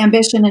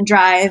ambition and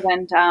drive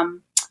and,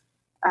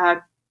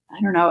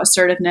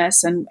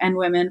 assertiveness and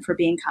women for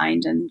being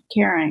kind and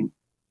caring.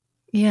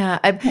 Yeah,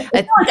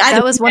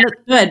 that was one of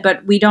good,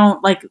 but we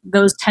don't like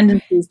those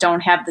tendencies don't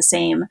have the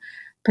same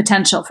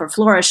potential for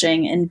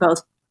flourishing in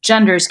both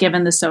genders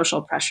given the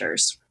social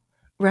pressures.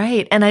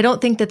 Right. And I don't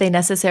think that they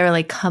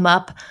necessarily come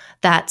up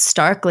that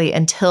starkly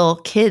until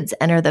kids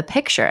enter the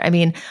picture. I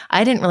mean,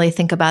 I didn't really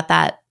think about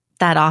that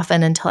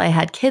often until I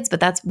had kids,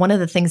 but that's one of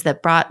the things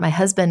that brought my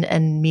husband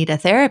and me to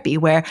therapy,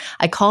 where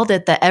I called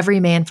it the every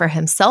man for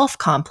himself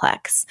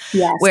complex,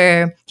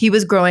 where he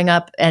was growing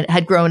up and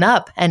had grown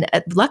up. And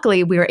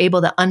luckily we were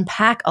able to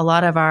unpack a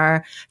lot of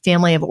our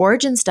family of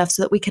origin stuff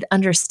so that we could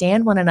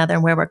understand one another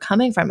and where we're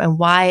coming from and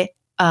why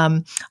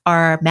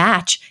our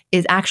match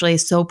is actually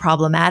so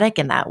problematic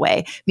in that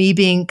way.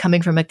 Me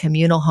coming from a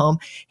communal home,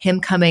 him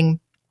coming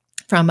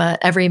from a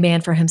every man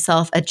for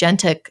himself,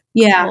 agentic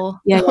home,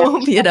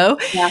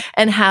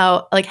 and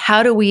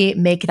how do we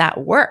make that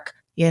work?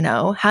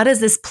 How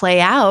does this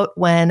play out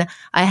when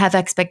I have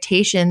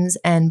expectations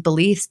and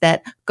beliefs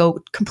that go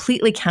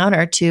completely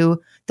counter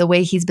to the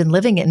way he's been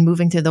living it and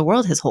moving through the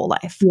world his whole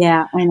life?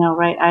 Yeah, I know.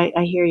 Right.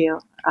 I hear you.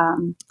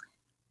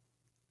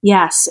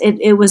 Yes,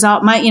 it was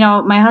all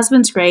my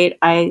husband's great.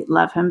 I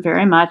love him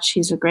very much.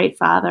 He's a great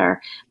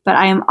father, but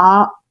I am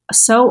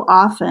so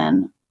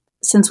often,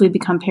 since we've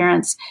become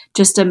parents,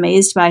 just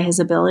amazed by his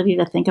ability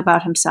to think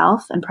about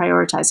himself and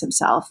prioritize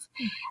himself.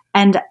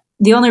 And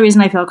the only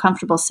reason I feel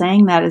comfortable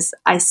saying that is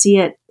I see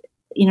it,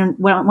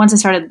 once I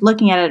started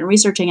looking at it and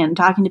researching it and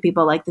talking to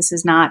people, like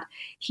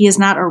he is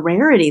not a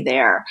rarity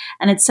there.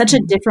 And it's such a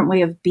different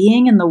way of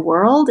being in the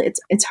world.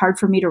 It's hard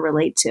for me to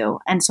relate to.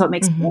 And so it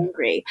makes me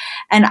angry.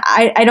 And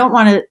I don't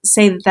want to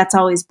say that that's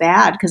always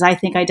bad, because I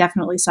think I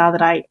definitely see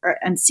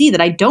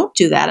that I don't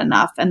do that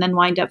enough and then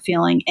wind up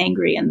feeling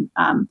angry and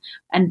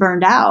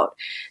burned out.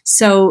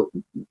 So,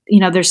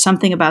 there's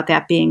something about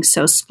that being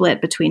so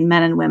split between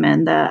men and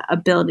women, the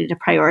ability to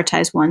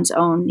prioritize one's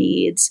own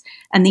needs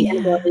and the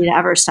inability to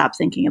ever stop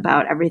thinking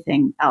about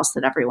everything else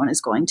that everyone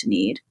is going to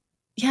need.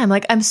 Yeah,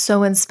 I'm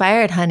so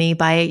inspired, honey,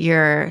 by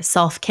your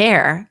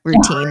self-care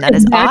routine. That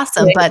is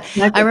awesome. But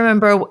I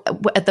remember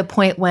at the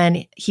point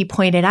when he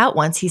pointed out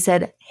once, he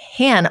said,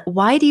 Han,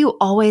 why do you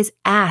always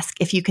ask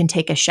if you can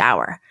take a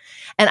shower?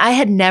 And I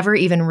had never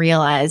even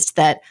realized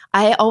that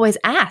I always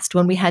asked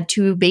when we had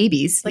 2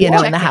 babies, Like, in the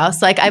check-in.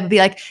 house. Like, I would be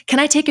like, can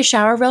I take a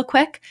shower real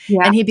quick?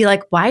 Yeah. And he'd be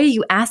like, why are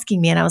you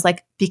asking me? And I was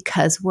like,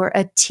 because we're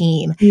a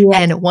team. Yeah.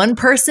 And one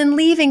person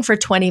leaving for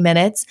 20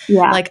 minutes,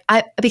 Yeah. like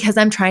because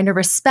I'm trying to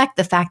respect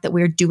the fact that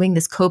we're doing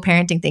this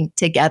co-parenting thing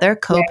together,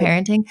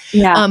 co-parenting.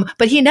 Yeah.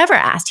 But he never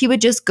asked. He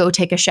would just go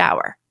take a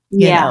shower.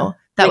 You Yeah. know?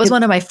 That Like was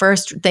one of my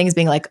first things,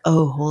 being like,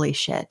 oh, holy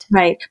shit.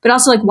 Right. But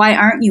also, like, why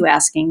aren't you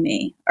asking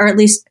me? Or at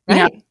least, you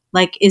know, Right.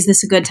 like, is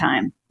this a good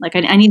time? Like,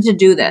 I need to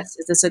do this.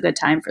 Is this a good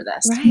time for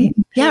this? Right.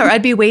 Yeah. Or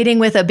I'd be waiting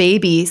with a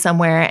baby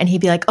somewhere and he'd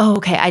be like, oh,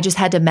 okay, I just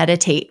had to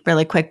meditate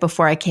really quick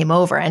before I came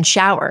over and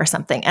shower or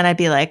something. And I'd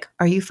be like,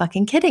 are you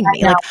fucking kidding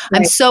me? I know, Like,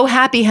 I'm right. so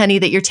happy, honey,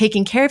 that you're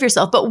taking care of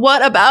yourself. But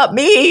what about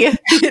me?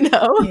 You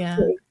know? Yeah.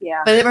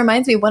 Yeah. But it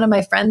reminds me, one of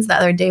my friends the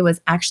other day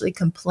was actually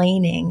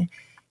complaining.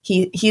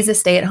 He's a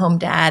stay-at-home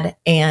dad,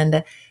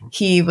 and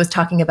he was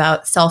talking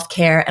about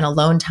self-care and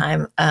alone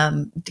time,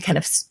 kind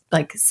of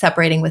like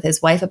separating with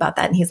his wife about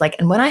that. And he's like,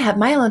 and when I have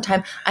my alone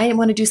time, I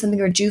want to do something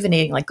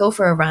rejuvenating, like go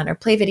for a run or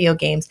play video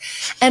games.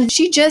 And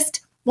she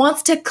just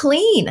wants to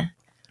clean.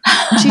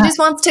 She just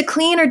wants to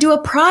clean or do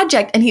a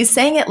project. And he's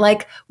saying it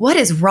like, what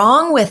is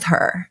wrong with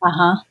her?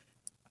 Uh-huh.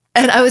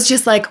 And I was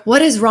just like,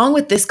 what is wrong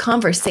with this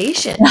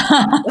conversation?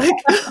 Like,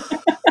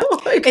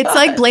 oh my It's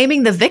like God.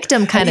 blaming the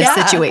victim kind of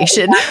Yeah.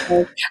 situation.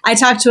 I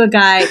talked to a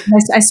guy,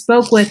 I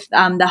spoke with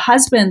the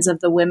husbands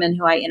of the women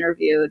who I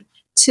interviewed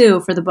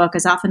too for the book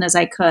as often as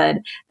I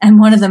could. And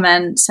one of the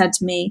men said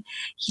to me,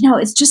 you know,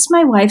 it's just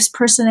my wife's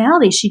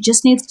personality. She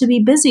just needs to be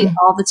busy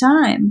all the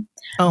time.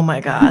 Oh my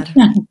God.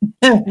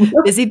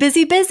 Busy,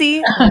 busy,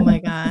 busy. Oh my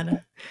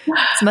God.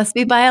 This must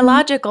be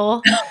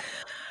biological.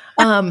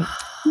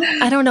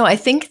 I don't know. I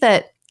think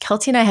that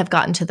Kelty and I have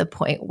gotten to the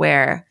point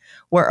where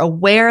we're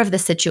aware of the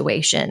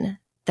situation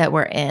that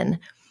we're in.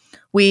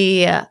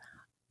 We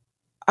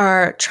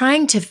are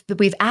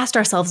we've asked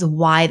ourselves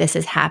why this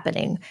is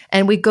happening.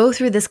 And we go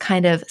through this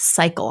kind of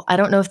cycle. I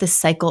don't know if this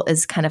cycle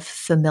is kind of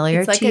familiar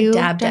It's like to you,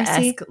 a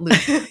Darcy? Dabda-esque loop,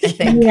 I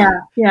think.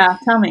 Yeah.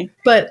 Tell me.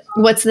 But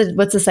what's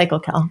the cycle,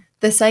 Kel?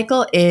 The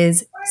cycle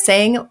is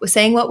saying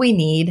what we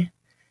need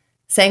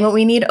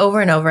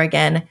over and over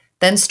again,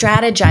 then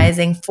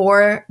strategizing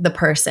for the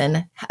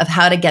person of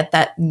how to get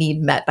that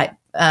need met by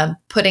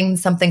putting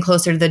something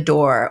closer to the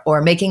door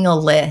or making a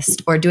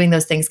list or doing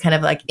those things, kind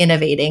of like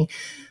innovating.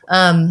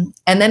 And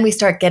then we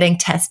start getting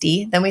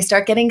testy. Then we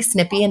start getting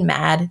snippy and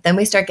mad. Then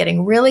we start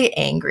getting really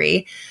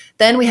angry.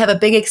 Then we have a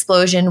big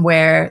explosion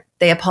where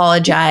they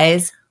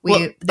apologize. They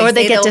say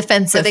get they'll-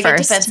 defensive or they get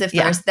first. defensive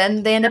Yeah. first.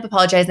 Then they end up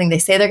apologizing. They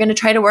say they're going to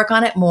try to work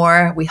on it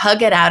more. We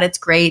hug it out. It's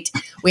great.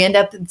 We end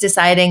up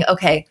deciding,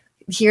 okay,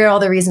 here are all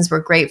the reasons we're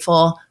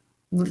grateful.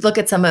 Look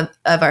at some of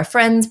our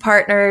friends'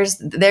 partners.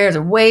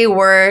 They're way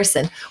worse.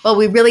 And well,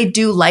 we really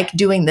do like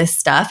doing this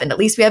stuff. And at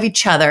least we have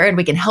each other and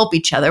we can help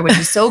each other, which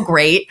is so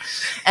great.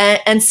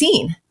 And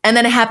scene. And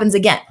then it happens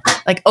again,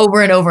 like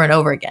over and over and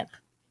over again.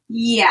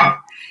 Yeah.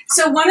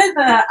 So one of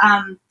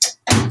the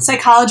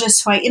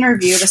psychologists who I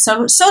interviewed, a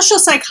social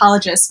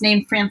psychologist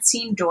named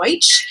Francine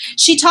Deutsch,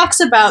 she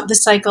talks about the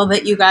cycle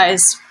that you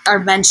guys are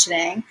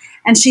mentioning.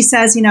 And she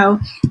says, you know,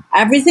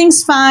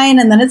 everything's fine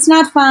and then it's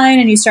not fine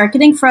and you start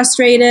getting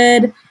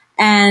frustrated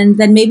and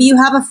then maybe you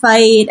have a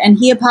fight and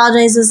he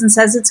apologizes and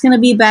says it's going to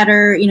be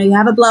better. You know, you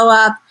have a blow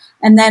up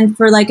and then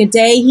for like a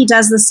day he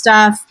does the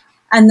stuff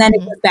and then it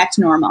goes back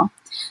to normal.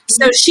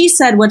 So she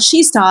said what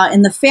she saw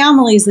in the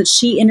families that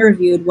she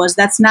interviewed was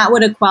that's not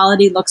what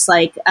equality looks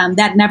like.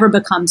 That never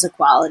becomes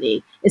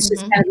equality. It's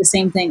just kind of the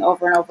same thing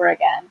over and over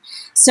again.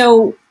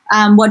 So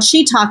what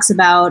she talks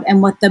about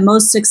and what the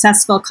most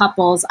successful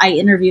couples I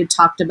interviewed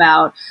talked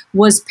about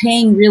was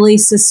paying really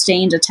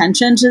sustained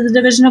attention to the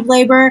division of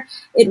labor.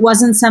 It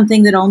wasn't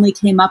something that only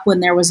came up when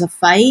there was a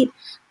fight,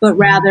 but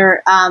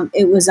rather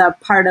it was a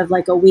part of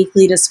like a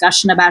weekly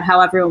discussion about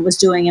how everyone was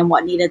doing and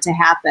what needed to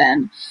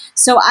happen.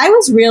 So I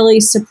was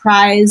really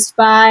surprised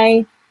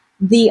by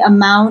the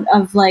amount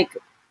of like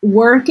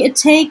work it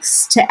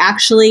takes to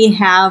actually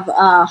have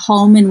a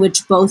home in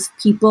which both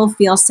people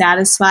feel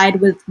satisfied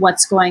with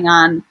what's going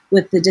on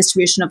with the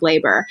distribution of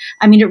labor.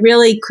 I mean, it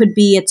really could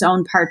be its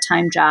own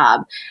part-time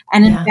job.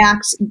 And in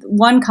fact,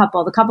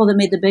 the couple that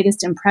made the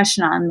biggest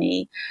impression on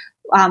me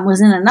was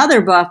in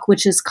another book,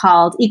 which is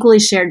called Equally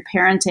Shared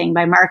Parenting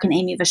by Mark and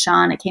Amy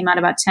Vachon. It came out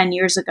about 10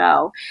 years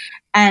ago.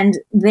 And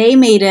they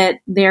made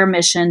it their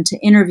mission to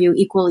interview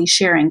equally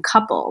sharing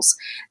couples.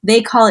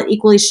 They call it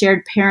equally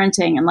shared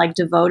parenting and like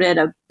devoted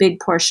a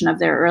big portion of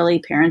their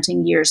early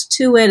parenting years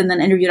to it and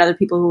then interviewed other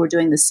people who were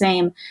doing the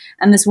same.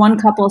 And this one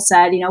couple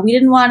said, you know, we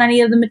didn't want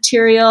any of the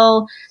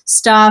material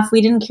stuff.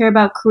 We didn't care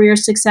about career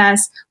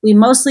success. We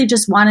mostly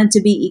just wanted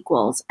to be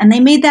equals. And they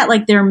made that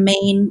like their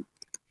main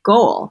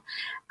goal.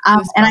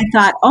 And I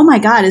thought, oh my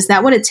God, is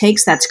that what it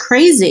takes? That's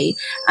crazy.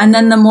 And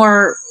then the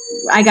more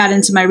I got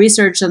into my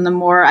research and the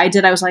more I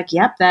did, I was like,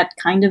 yep, that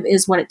kind of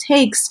is what it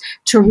takes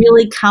to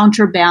really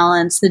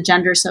counterbalance the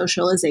gender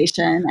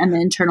socialization and the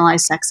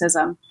internalized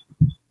sexism.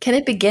 Can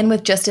it begin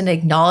with just an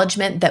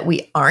acknowledgement that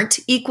we aren't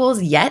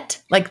equals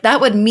yet? Like that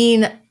would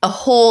mean a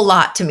whole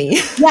lot to me.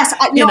 Yes.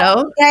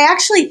 I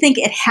actually think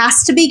it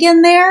has to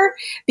begin there,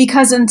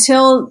 because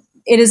until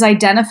it is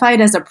identified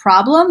as a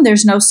problem,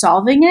 there's no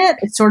solving it.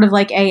 It's sort of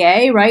like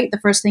AA, right? The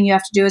first thing you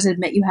have to do is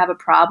admit you have a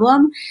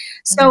problem.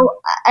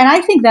 So, and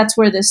I think that's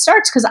where this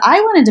starts, because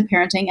I went into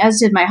parenting, as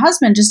did my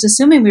husband, just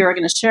assuming we were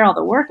going to share all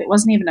the work. It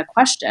wasn't even a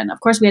question. Of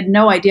course, we had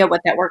no idea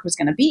what that work was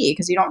going to be,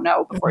 because you don't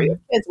know before you have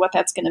kids what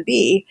that's going to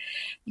be.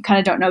 You kind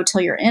of don't know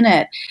till you're in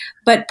it.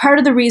 But part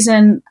of the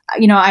reason,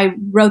 I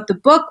wrote the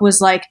book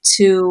was like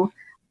to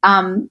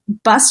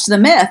bust the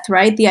myth,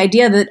 right? The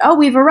idea that, oh,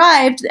 we've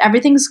arrived,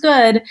 everything's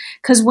good.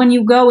 Because when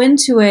you go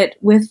into it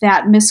with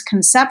that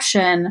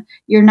misconception,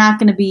 you're not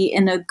going to be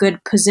in a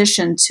good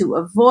position to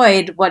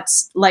avoid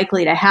what's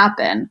likely to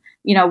happen.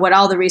 What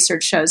all the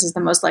research shows is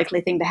the most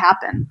likely thing to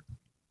happen.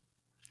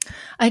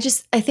 I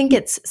think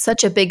it's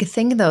such a big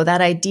thing, though, that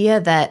idea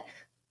that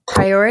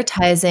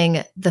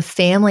prioritizing the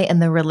family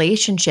and the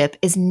relationship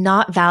is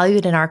not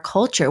valued in our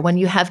culture. When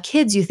you have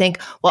kids, you think,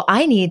 well,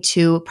 I need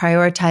to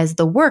prioritize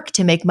the work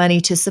to make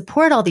money to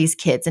support all these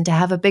kids and to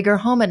have a bigger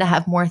home and to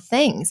have more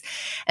things.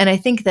 And I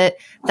think that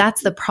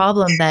that's the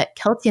problem that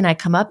Keltie and I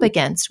come up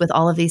against with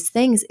all of these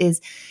things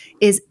is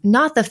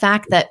not the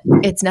fact that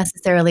it's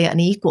necessarily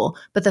unequal,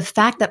 but the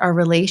fact that our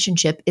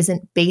relationship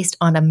isn't based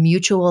on a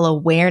mutual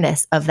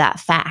awareness of that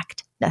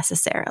fact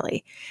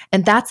necessarily.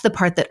 And that's the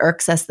part that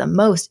irks us the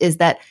most, is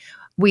that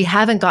we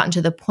haven't gotten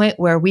to the point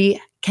where we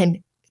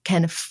can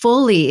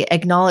fully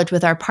acknowledge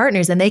with our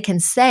partners, and they can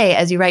say,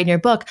 as you write in your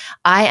book,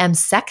 I am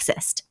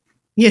sexist,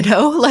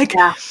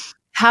 Yeah.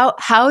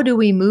 How do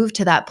we move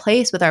to that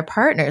place with our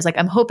partners? Like,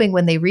 I'm hoping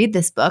when they read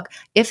this book,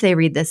 if they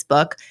read this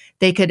book,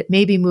 they could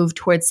maybe move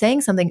towards saying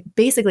something,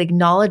 basically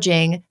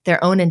acknowledging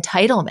their own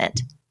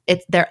entitlement.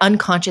 It's their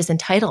unconscious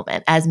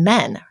entitlement as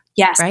men.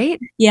 Yes. Right?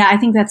 Yeah, I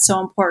think that's so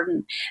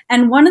important.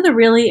 And one of the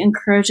really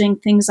encouraging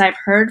things I've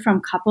heard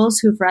from couples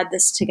who've read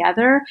this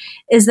together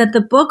is that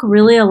the book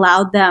really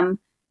allowed them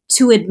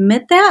to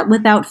admit that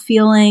without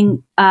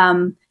feeling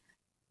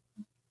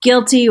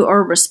guilty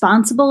or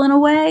responsible in a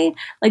way.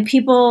 Like,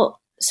 people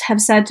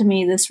have said to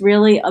me, this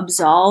really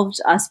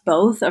absolved us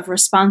both of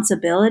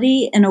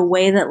responsibility in a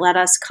way that let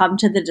us come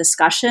to the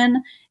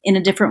discussion in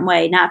a different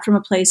way, not from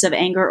a place of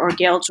anger or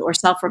guilt or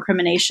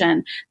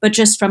self-recrimination, but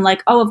just from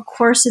like, oh, of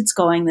course it's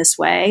going this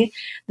way.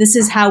 This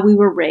is how we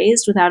were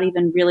raised without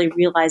even really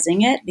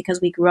realizing it, because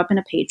we grew up in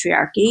a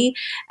patriarchy.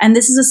 And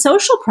this is a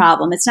social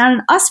problem. It's not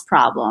an us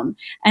problem.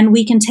 And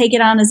we can take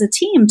it on as a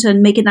team to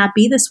make it not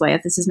be this way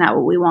if this is not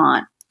what we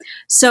want.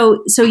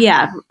 So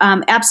yeah,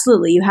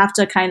 absolutely. You have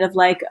to kind of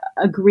like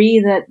agree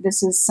that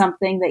this is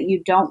something that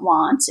you don't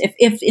want,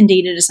 if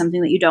indeed it is something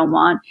that you don't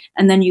want,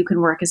 and then you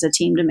can work as a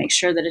team to make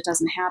sure that it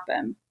doesn't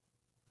happen.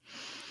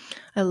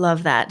 I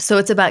love that. So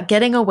it's about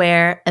getting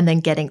aware and then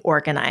getting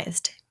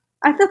organized.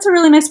 That's a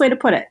really nice way to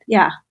put it.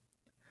 Yeah.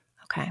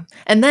 Okay.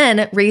 And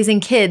then raising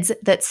kids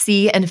that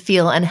see and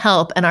feel and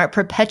help and aren't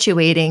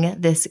perpetuating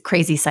this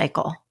crazy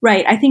cycle.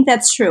 Right. I think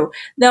that's true.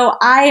 Though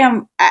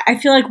I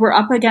feel like we're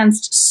up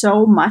against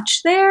so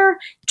much there,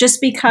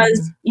 just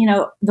because,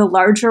 the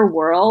larger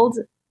world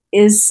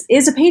is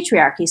a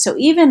patriarchy. So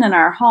even in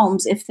our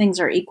homes, if things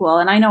are equal,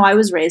 and I know I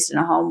was raised in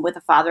a home with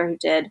a father who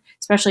did,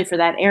 especially for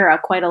that era,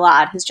 quite a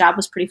lot. His job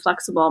was pretty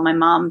flexible. My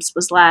mom's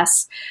was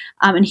less.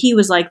 And he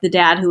was like the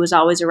dad who was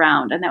always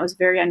around. And that was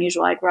very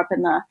unusual. I grew up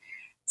in the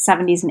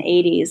 70s and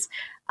 80s.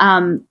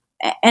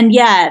 And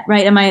yet,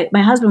 right. And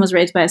my husband was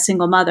raised by a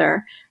single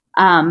mother.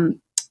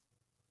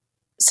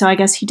 So I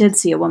guess he did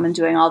see a woman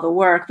doing all the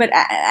work. But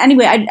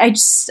anyway,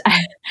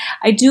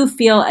 I do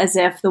feel as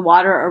if the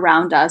water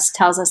around us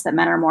tells us that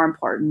men are more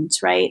important,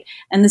 right?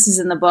 And this is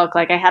in the book.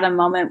 Like, I had a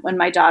moment when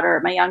my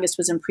youngest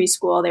was in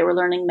preschool, they were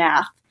learning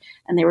math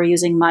and they were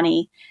using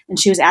money. And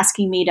she was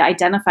asking me to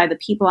identify the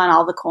people on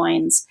all the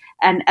coins.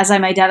 And as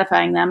I'm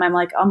identifying them, I'm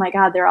like, oh my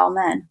God, they're all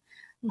men.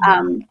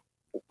 Mm-hmm.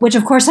 Which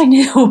of course I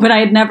knew, but I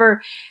had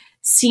never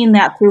seen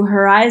that through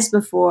her eyes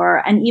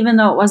before. And even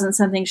though it wasn't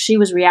something she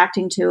was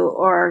reacting to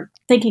or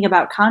thinking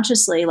about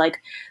consciously, like,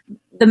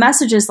 the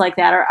messages like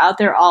that are out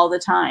there all the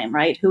time,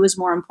 right? Who is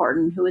more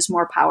important? Who is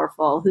more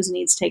powerful? Whose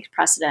needs take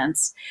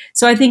precedence?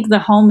 So I think the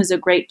home is a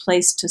great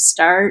place to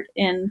start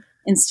in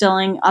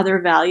instilling other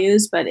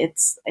values, but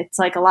it's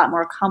like a lot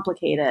more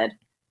complicated.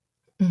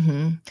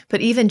 Mm-hmm.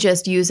 But even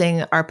just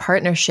using our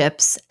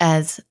partnerships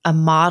as a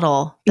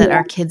model that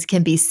our kids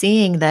can be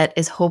seeing that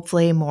is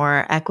hopefully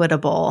more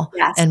equitable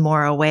and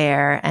more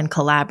aware and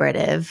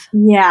collaborative.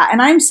 Yeah.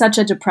 And I'm such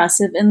a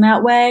depressive in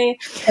that way.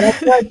 But I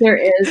feel like there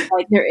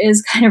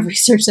is kind of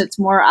research that's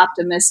more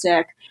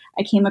optimistic.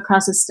 I came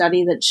across a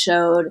study that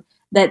showed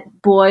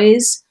that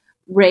boys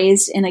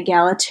raised in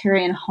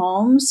egalitarian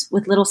homes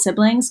with little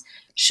siblings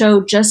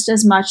show just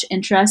as much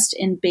interest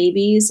in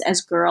babies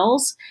as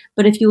girls.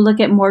 But if you look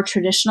at more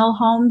traditional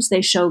homes,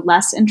 they show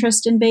less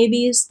interest in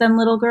babies than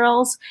little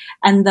girls.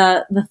 And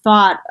the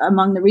thought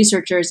among the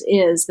researchers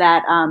is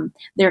that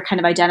they're kind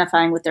of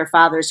identifying with their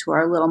fathers who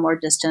are a little more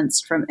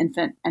distanced from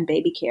infant and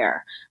baby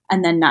care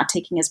and then not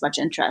taking as much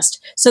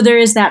interest. So there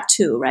is that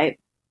too, right?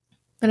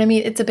 But I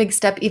mean, it's a big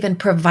step even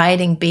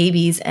providing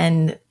babies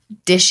and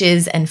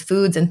dishes and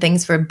foods and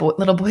things for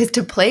little boys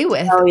to play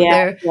with. Oh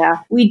yeah,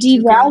 we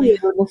devalue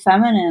the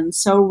feminine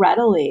so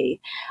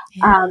readily.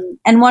 Yeah.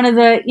 And one of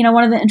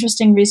the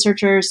interesting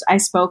researchers I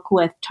spoke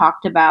with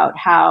talked about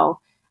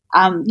how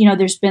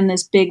there's been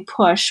this big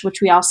push,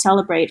 which we all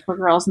celebrate, for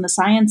girls in the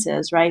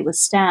sciences, right, with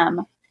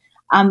STEM.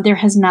 There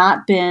has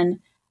not been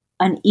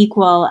an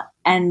equal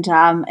and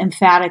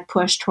emphatic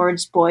push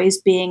towards boys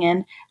being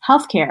in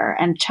healthcare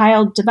and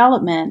child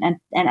development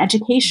and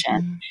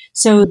education. Mm-hmm.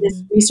 So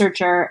this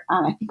researcher,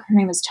 I think her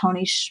name is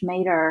Toni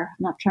Schmader, I'm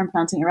not sure I'm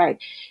pronouncing it right.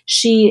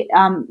 She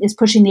is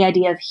pushing the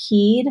idea of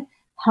HEED,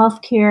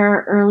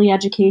 healthcare, early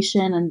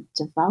education and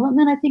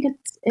development, I think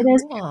it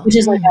is, which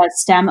is like a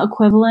STEM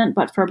equivalent,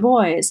 but for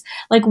boys.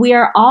 Like, we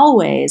are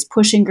always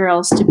pushing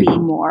girls to be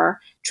more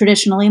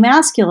traditionally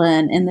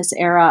masculine in this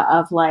era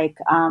of like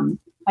kind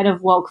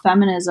of woke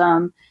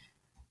feminism.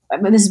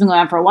 This has been going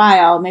on for a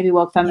while. Maybe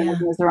woke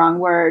feminism is the wrong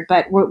word,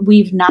 but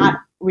we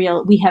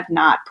have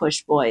not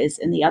pushed boys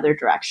in the other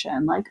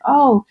direction. Like,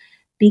 oh,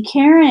 be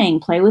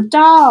caring, play with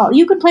dolls.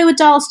 You can play with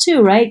dolls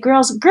too, right?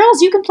 Girls,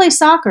 you can play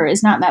soccer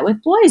is not met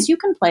with boys. You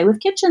can play with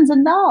kitchens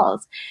and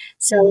dolls.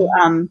 So,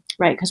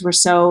 right. Cause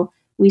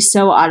we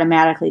so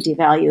automatically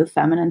devalue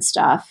feminine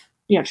stuff,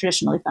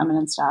 traditionally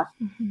feminine stuff.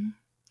 Mm-hmm.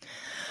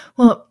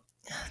 Well,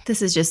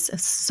 this is just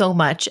so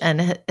much and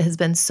it has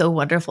been so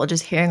wonderful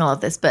just hearing all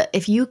of this. But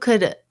if you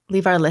could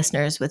leave our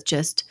listeners with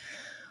just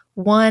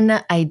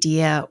one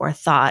idea or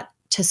thought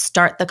to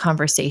start the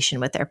conversation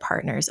with their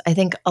partners, I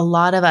think a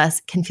lot of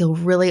us can feel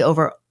really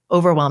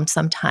overwhelmed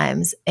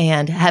sometimes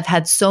and have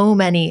had so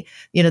many,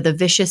 the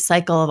vicious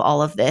cycle of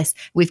all of this.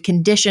 We've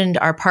conditioned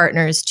our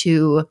partners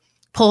to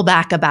pull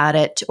back about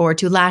it or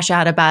to lash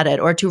out about it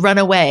or to run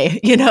away,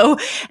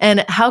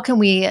 and how can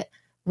we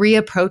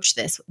reapproach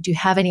this? Do you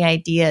have any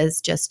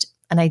ideas, just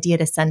an idea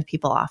to send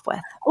people off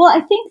with? Well,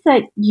 I think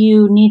that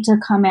you need to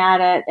come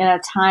at it at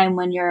a time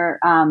when you're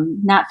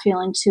not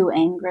feeling too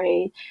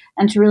angry,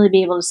 and to really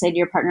be able to say to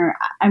your partner,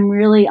 I'm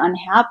really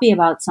unhappy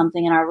about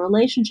something in our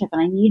relationship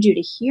and I need you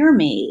to hear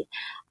me.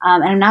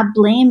 And I'm not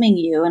blaming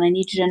you, and I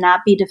need you to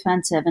not be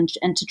defensive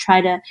and to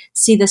try to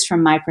see this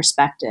from my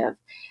perspective.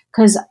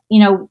 Because,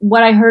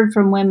 what I heard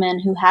from women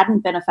who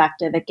hadn't been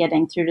effective at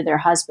getting through to their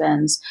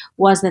husbands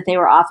was that they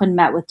were often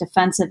met with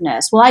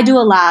defensiveness. Well, I do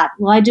a lot.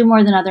 Well, I do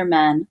more than other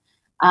men,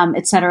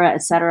 et cetera,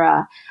 et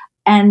cetera.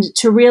 And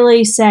to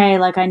really say,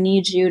 like, I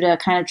need you to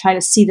kind of try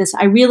to see this.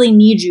 I really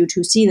need you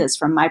to see this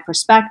from my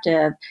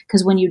perspective,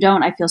 because when you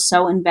don't, I feel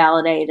so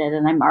invalidated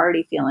and I'm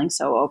already feeling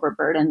so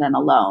overburdened and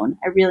alone.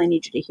 I really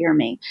need you to hear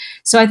me.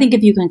 So I think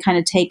if you can kind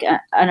of take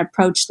an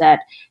approach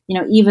that,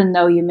 even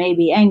though you may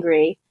be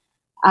angry,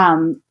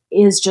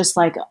 is just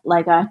like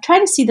try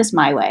to see this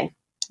my way,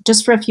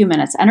 just for a few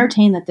minutes.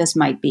 Entertain that this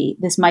might be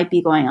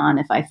going on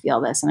if I feel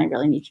this, and I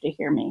really need you to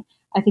hear me.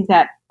 I think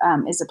that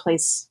is a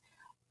place,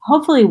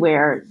 hopefully,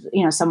 where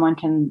someone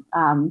can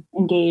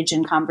engage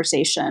in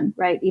conversation,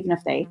 right? Even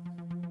if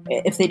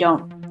they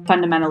don't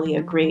fundamentally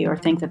agree or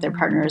think that their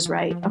partner is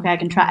right. Okay, I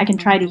can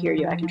try to hear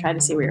you. I can try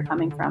to see where you're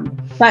coming from.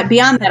 But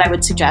beyond that, I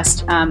would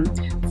suggest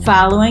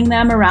following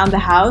them around the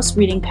house,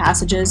 reading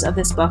passages of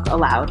this book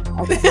aloud.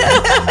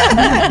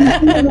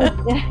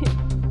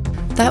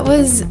 That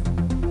was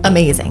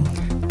amazing.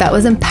 That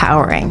was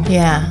empowering.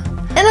 Yeah.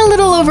 And a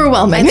little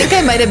overwhelming. I think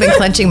I might have been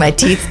clenching my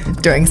teeth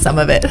during some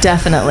of it.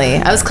 Definitely.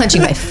 I was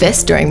clenching my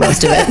fist during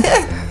most of it.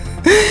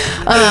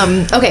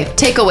 Okay,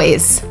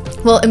 takeaways.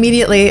 Well,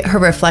 immediately, her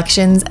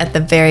reflections at the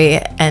very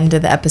end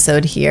of the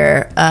episode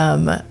here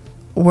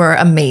were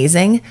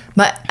amazing.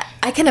 But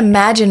I can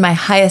imagine my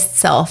highest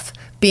self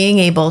being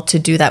able to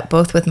do that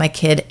both with my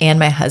kid and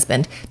my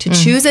husband, to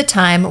choose a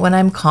time when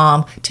I'm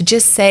calm, to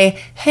just say,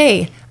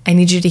 hey, I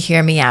need you to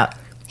hear me out.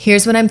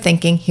 Here's what I'm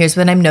thinking. Here's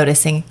what I'm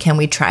noticing. Can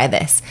we try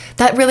this?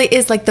 That really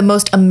is like the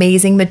most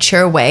amazing,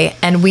 mature way.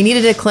 And we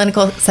needed a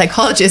clinical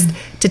psychologist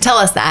to tell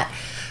us that.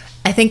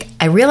 I think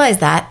I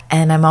realized that,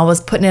 and I'm always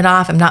putting it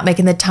off. I'm not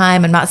making the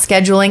time. I'm not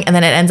scheduling. And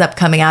then it ends up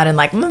coming out and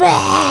like,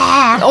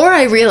 bleh. Or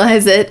I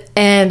realize it,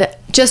 and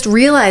just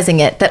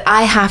realizing it, that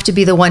I have to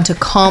be the one to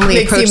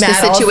calmly approach the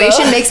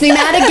situation makes me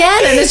mad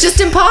again. And it's just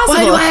impossible.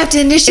 Why do I have to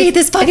initiate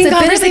this fucking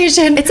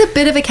conversation? It's a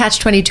bit of a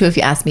catch-22 if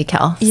you ask me,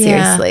 Kel.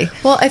 Yeah. Seriously.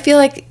 Well, I feel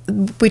like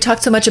we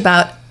talked so much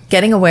about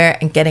getting aware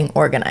and getting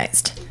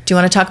organized. Do you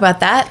want to talk about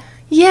that?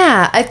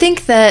 Yeah, I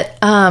think that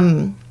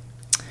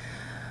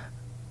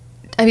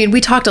I mean,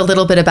 we talked a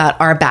little bit about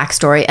our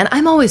backstory, and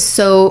I'm always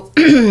so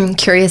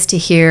curious to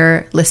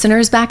hear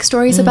listeners'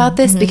 backstories about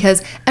this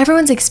because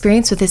everyone's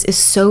experience with this is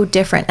so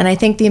different. And I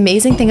think the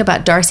amazing thing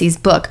about Darcy's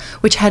book,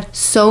 which had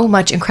so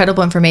much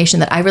incredible information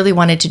that I really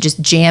wanted to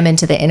just jam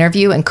into the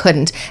interview and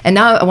couldn't, and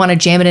now I want to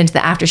jam it into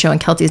the after show and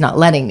Kelty's not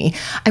letting me.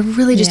 I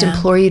really just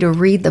implore you to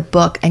read the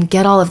book and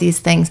get all of these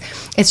things.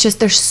 It's just,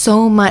 there's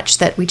so much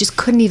that we just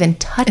couldn't even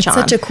touch on.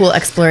 Such a cool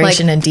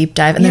exploration and deep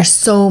dive, and there's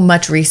so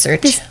much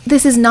research.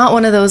 This is not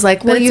one of those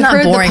like, well, you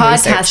heard the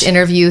podcast research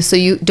interview, so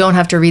you don't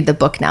have to read the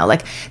book now.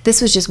 Like,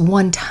 this was just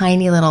one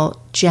tiny little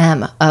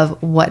gem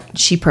of what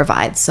she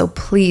provides. So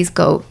please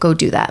go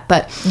do that.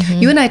 But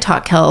you and I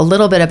talked, Kel, a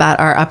little bit about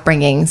our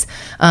upbringings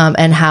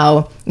and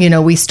how,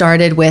 we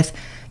started with,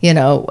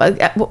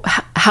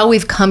 how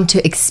we've come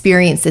to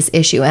experience this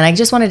issue. And I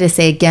just wanted to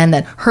say again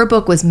that her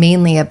book was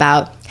mainly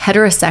about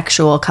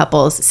heterosexual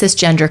couples,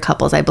 cisgender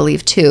couples, I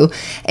believe too,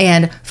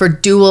 and for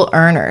dual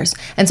earners.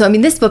 And so, I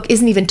mean, this book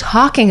isn't even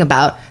talking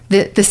about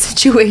the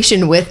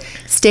situation with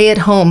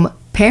stay-at-home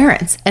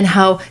parents and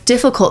how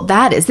difficult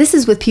that is. This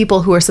is with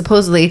people who are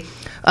supposedly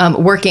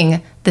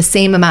working the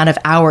same amount of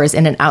hours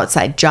in an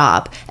outside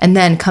job and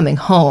then coming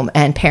home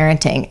and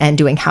parenting and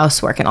doing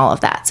housework and all of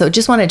that. So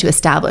just wanted to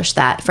establish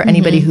that for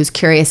anybody who's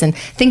curious and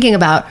thinking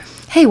about,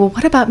 hey, well,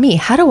 what about me?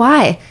 How do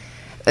I,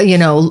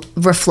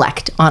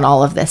 reflect on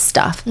all of this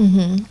stuff?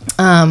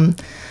 I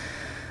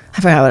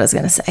forgot what I was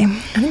going to say.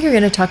 I think you're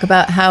going to talk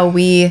about how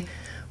we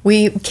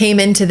came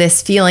into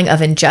this feeling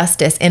of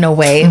injustice in a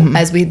way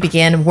as we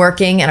began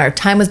working, and our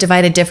time was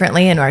divided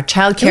differently, and our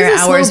childcare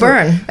hours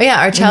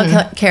our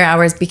childcare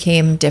hours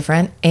became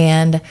different,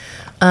 and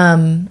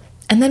then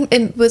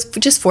it was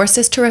just forced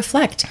us to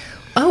reflect.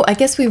 Oh, I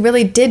guess we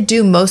really did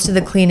do most of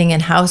the cleaning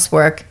and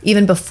housework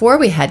even before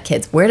we had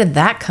kids. Where did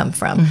that come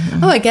from?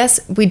 Oh, I guess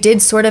we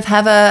did sort of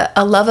have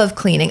a love of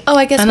cleaning. Oh,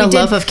 I guess and a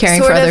love of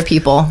caring for other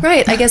people.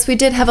 Right. I guess we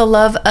did have a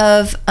love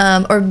of,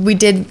 or we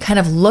did kind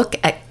of look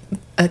at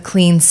a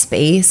clean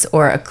space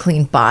or a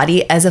clean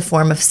body as a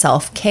form of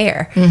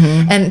self-care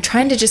and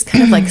trying to just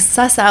kind of like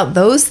suss out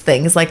those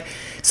things. Like,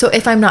 so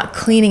if I'm not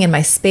cleaning and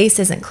my space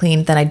isn't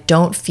clean, then I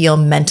don't feel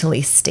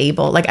mentally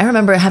stable. Like, I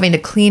remember having to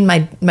clean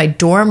my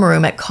dorm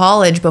room at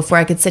college before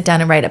I could sit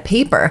down and write a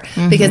paper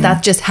because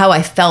that's just how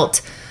I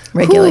felt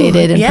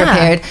regulated and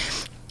prepared.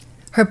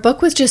 Her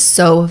book was just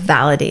so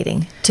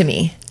validating to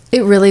me.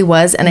 It really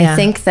was. And I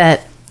think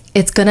that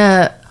it's going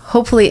to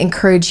hopefully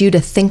encourage you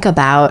to think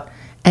about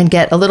and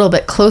get a little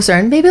bit closer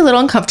and maybe a little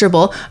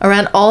uncomfortable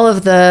around all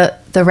of the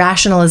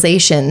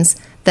rationalizations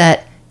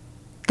that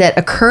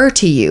occur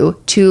to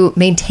you to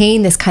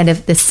maintain this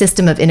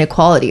system of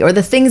inequality, or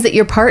the things that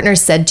your partner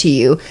said to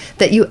you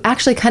that you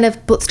actually kind of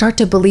start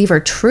to believe are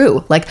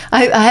true. Like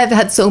I have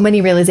had so many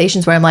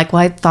realizations where I'm like,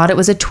 well, I thought it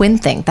was a twin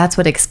thing. That's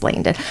what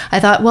explained it. I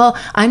thought, well,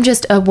 I'm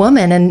just a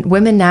woman and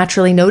women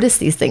naturally notice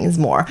these things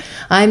more.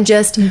 I'm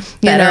just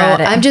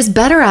I'm just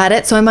better at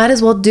it. So I might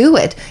as well do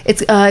it.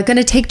 It's going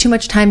to take too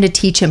much time to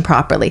teach him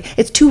properly.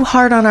 It's too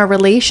hard on our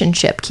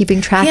relationship,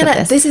 keeping track of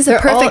this. This is a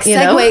perfect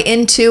segue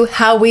into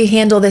how we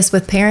handle this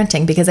with parenting,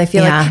 because I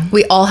feel like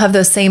we all have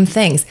those same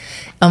things.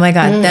 Oh my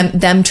God,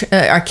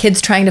 our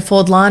kids trying to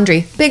fold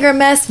laundry, bigger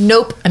mess.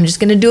 Nope, I'm just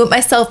going to do it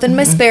myself in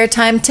my spare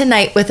time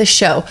tonight with a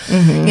show.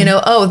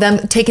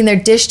 Them taking their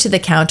dish to the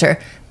counter.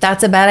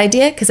 That's a bad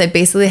idea because I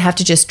basically have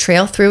to just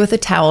trail through with a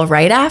towel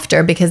right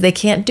after because they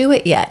can't do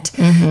it yet,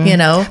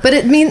 But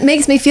it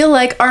makes me feel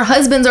like our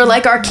husbands are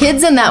like our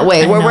kids in that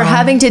way, where we're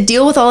having to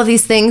deal with all of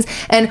these things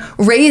and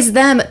raise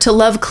them to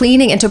love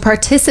cleaning and to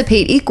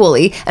participate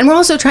equally. And we're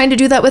also trying to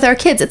do that with our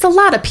kids. It's a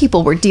lot of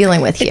people we're dealing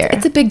with here.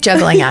 It's a big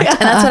juggling act. And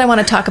that's what I want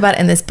to talk about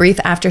in this brief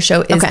after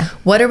show is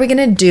what are we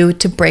going to do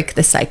to break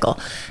the cycle?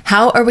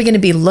 How are we going to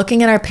be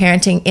looking at our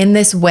parenting in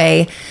this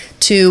way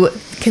to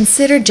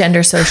consider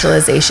gender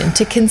socialization,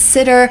 to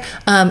consider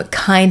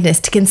kindness,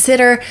 to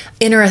consider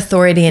inner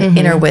authority and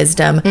inner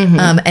wisdom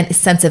and a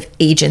sense of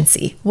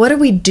agency? What do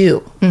we do?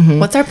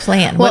 What's our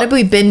plan? What have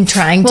we been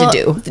trying to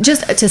do?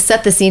 Just to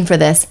set the scene for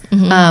this,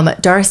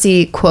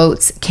 Darcy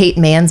quotes Kate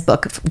Mann's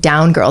book,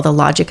 Down Girl, The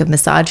Logic of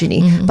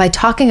Misogyny, by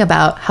talking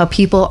about how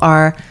people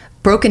are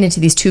broken into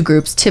these two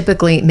groups,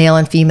 typically male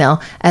and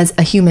female, as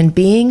a human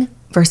being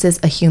versus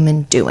a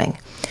human doing.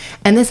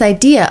 And this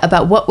idea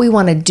about what we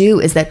want to do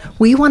is that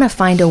we want to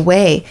find a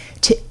way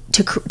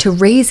to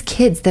raise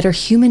kids that are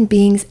human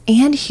beings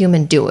and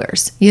human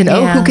doers, who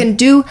can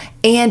do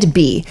and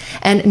be,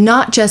 and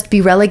not just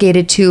be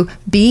relegated to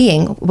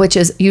being, which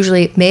is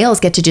usually males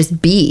get to just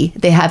be.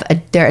 They're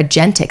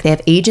agentic. They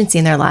have agency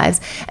in their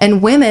lives.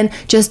 And women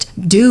just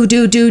do,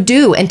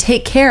 and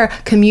take care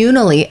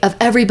communally of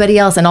everybody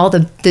else and all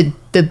the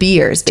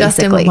beers, basically.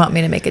 Justin would want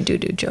me to make a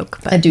doo-doo joke.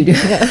 But. A doo-doo.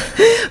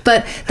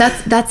 But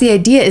that's the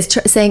idea, is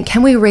saying,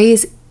 can we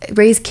raise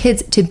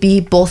kids to be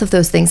both of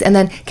those things? And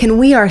then can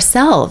we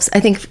ourselves, I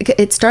think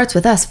it starts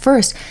with us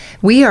first.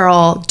 We are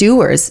all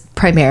doers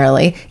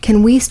primarily.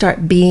 Can we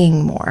start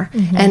being more?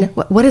 And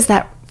what does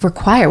that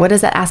require? What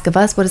does that ask of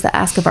us? What does that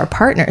ask of our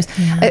partners?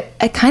 Yeah.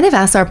 I kind of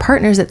ask our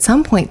partners at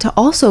some point to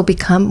also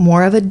become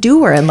more of a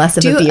doer and less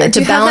of a beer,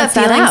 to balance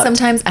that out.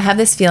 Sometimes I have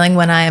this feeling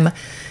when I'm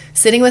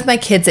sitting with my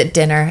kids at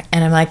dinner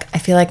and I'm like, I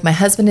feel like my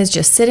husband is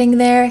just sitting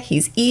there.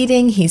 He's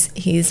eating.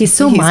 He's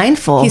so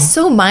mindful. He's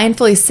so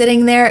mindful. He's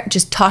sitting there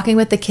just talking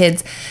with the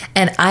kids.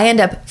 And I end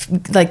up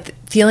like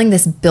feeling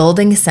this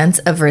building sense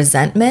of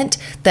resentment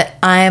that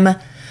I'm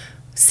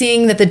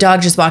seeing that the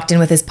dog just walked in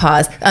with his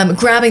paws,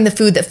 grabbing the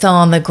food that fell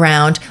on the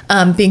ground,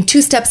 being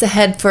 2 steps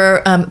ahead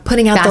for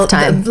putting out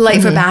the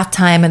light for bath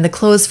time and the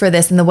clothes for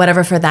this and the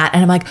whatever for that.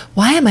 And I'm like,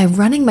 why am I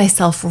running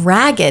myself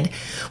ragged?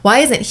 Why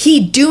isn't he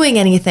doing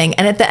anything?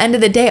 And at the end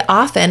of the day,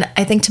 often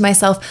I think to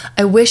myself,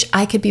 I wish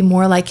I could be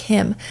more like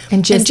him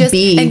and just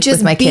be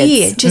with my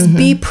kids. Just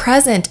be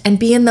present and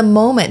be in the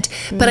moment.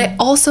 But I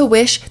also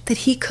wish that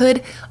he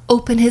could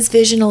open his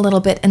vision a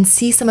little bit and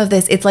see some of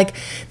this. It's like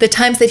the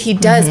times that he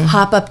does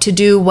hop up to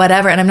do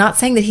whatever. And I'm not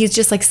saying that he's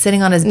just like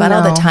sitting on his butt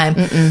all the time,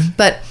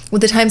 but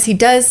with the times he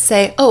does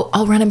say, oh,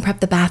 I'll run and prep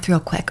the bath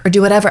real quick or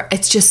do whatever.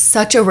 It's just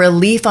such a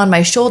relief on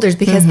my shoulders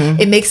because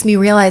it makes me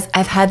realize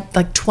I've had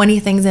like 20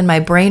 things in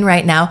my brain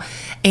right now.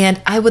 And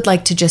I would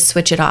like to just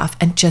switch it off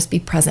and just be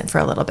present for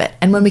a little bit.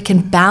 And when we can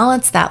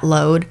balance that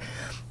load,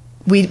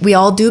 we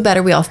all do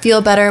better. We all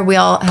feel better. We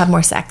all have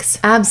more sex.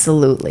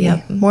 Absolutely.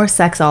 Yep. More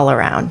sex all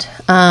around.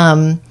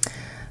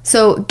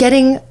 So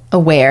getting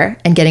aware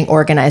and getting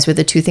organized were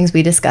the 2 things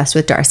we discussed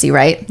with Darcy,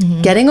 right?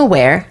 Getting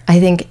aware, I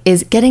think,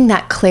 is getting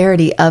that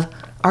clarity of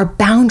our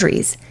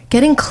boundaries,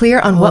 getting clear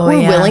on what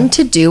we're willing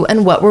to do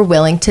and what we're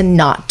willing to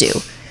not do.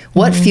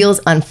 What feels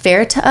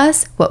unfair to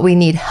us, what we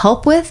need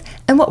help with,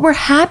 and what we're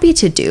happy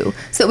to do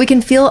so that we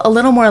can feel a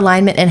little more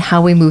alignment in how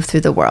we move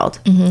through the world.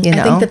 You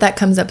know? I think that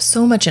comes up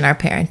so much in our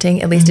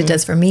parenting, at least it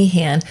does for me,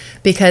 Han,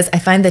 because I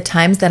find the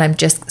times that I'm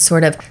just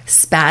sort of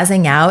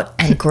spazzing out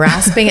and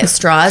grasping at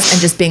straws and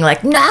just being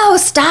like, no,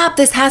 stop,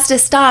 this has to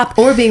stop.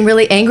 Or being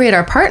really angry at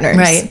our partners.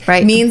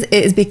 Right. Means it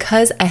is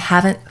because I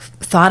haven't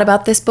thought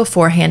about this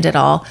beforehand at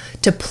all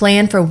to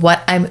plan for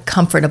what I'm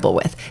comfortable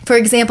with. For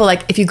example,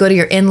 like if you go to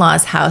your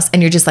in-laws' house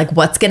and you're just like,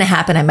 what's going to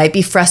happen? I might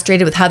be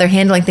frustrated with how they're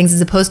handling things,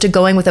 as opposed to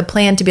going with a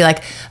plan to be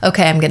like,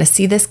 okay, I'm going to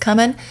see this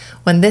coming.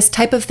 When this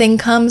type of thing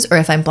comes, or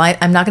if I'm not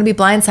going to be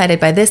blindsided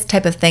by this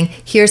type of thing,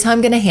 here's how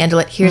I'm going to handle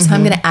it. Here's how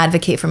I'm going to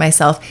advocate for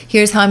myself.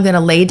 Here's how I'm going to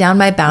lay down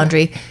my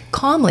boundary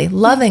calmly,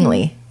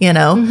 lovingly, you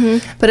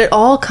know? But it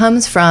all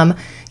comes from,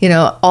 you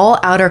know, all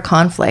outer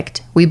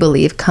conflict, we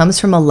believe, comes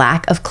from a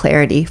lack of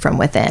clarity from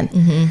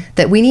within.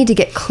 That we need to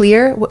get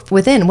clear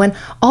within, when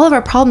all of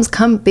our problems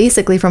come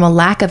basically from a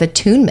lack of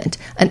attunement,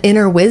 an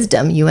inner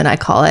wisdom, you and I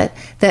call it,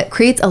 that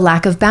creates a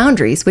lack of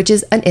boundaries, which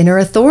is an inner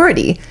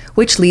authority,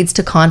 which leads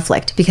to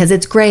conflict because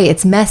it's gray,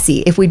 it's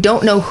messy. If we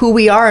don't know who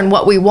we are and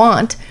what we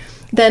want,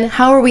 then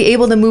how are we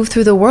able to move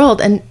through the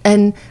world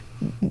and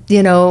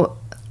you know,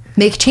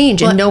 make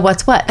change and know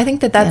what's what? I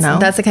think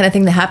that's the kind of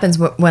thing that happens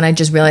when I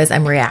just realize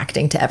I'm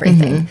reacting to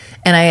everything,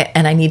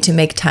 and I need to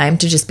make time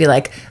to just be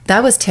like,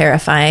 that was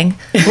terrifying.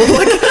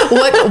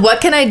 What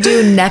can I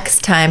do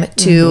next time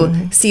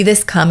to see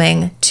this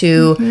coming,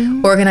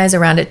 to organize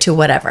around it, to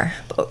whatever?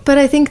 But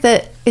I think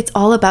that it's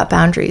all about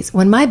boundaries.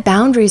 When my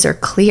boundaries are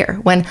clear,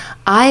 when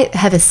I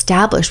have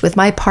established with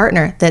my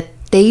partner that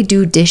they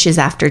do dishes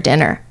after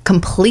dinner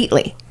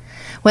completely,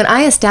 when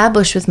I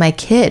establish with my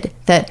kid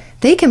that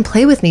they can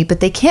play with me, but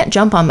they can't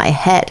jump on my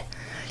head,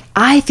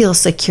 I feel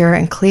secure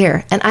and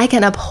clear, and I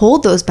can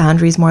uphold those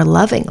boundaries more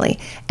lovingly,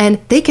 and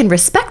they can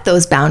respect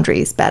those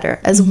boundaries better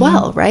as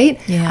well, right?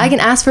 Yeah. I can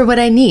ask for what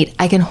I need.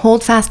 I can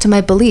hold fast to my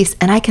beliefs,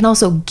 and I can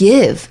also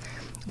give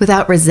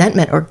without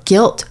resentment or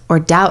guilt or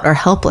doubt or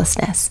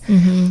helplessness.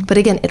 But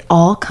again, it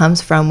all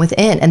comes from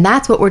within, and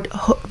that's what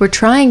we're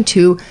trying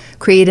to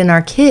create in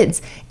our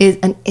kids, is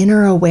an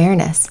inner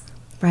awareness.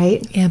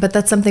 Right? Yeah, but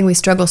that's something we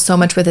struggle so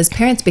much with as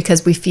parents,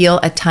 because we feel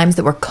at times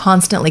that we're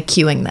constantly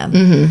cueing them.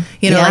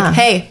 You know, like,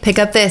 hey, pick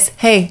up this.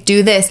 Hey,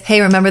 do this.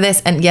 Hey, remember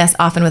this. And yes,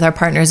 often with our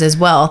partners as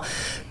well.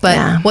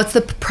 But what's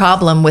the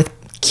problem with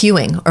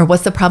cueing, or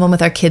what's the problem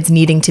with our kids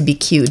needing to be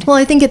cued? Well,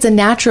 I think it's a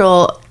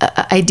natural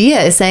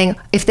idea, is saying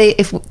if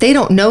they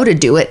don't know to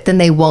do it, then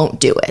they won't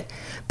do it.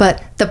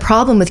 But the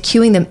problem with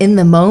cueing them in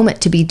the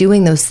moment to be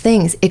doing those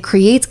things, it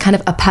creates kind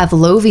of a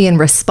Pavlovian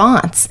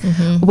response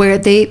where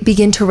they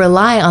begin to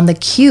rely on the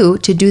cue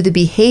to do the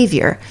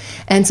behavior.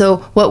 And so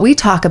what we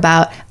talk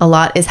about a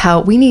lot is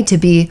how we need to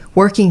be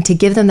working to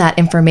give them that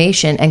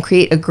information and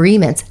create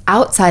agreements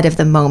outside of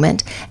the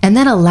moment, and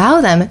then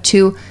allow them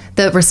to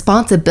the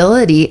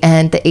responsibility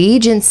and the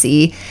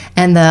agency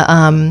and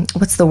the,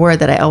 what's the word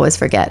that I always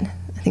forget?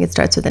 I think it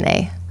starts with an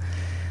A.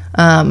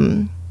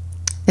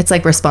 It's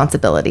like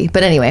responsibility.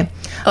 But anyway.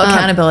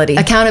 Accountability.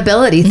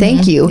 Accountability.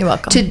 Thank you. You're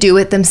welcome. To do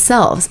it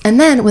themselves. And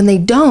then when they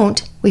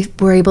don't,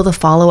 we're able to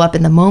follow up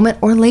in the moment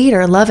or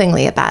later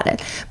lovingly about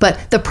it.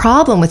 But the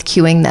problem with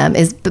cueing them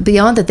is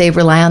beyond that they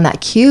rely on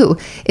that cue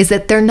is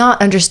that they're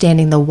not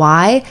understanding the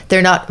why.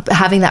 They're not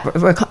having that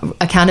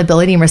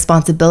accountability and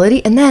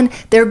responsibility. And then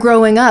they're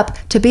growing up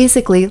to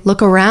basically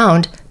look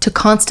around to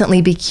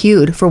constantly be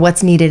cued for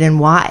what's needed and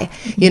why.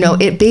 You know,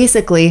 it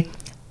basically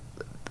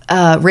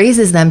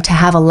raises them to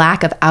have a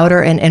lack of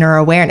outer and inner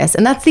awareness.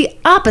 And that's the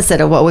opposite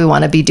of what we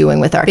want to be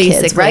doing with our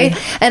kids, right?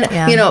 And,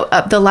 you know,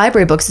 the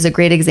library books is a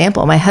great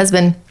example. My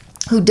husband,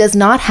 who does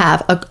not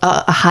have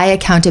a high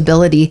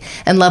accountability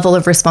and level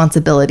of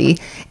responsibility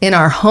in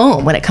our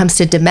home when it comes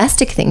to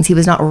domestic things, he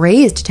was not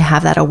raised to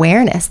have that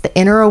awareness, the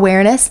inner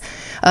awareness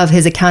of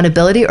his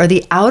accountability or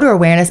the outer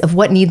awareness of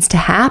what needs to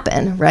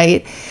happen,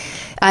 right?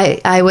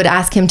 I would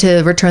ask him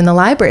to return the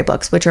library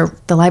books, which are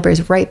the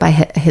library's right by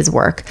his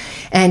work.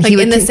 And he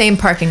would in the same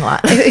parking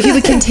lot. He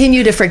would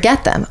continue to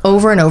forget them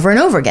over and over and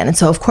over again. And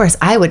so, of course,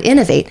 I would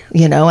innovate,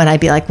 you know, and I'd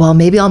be like, well,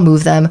 maybe I'll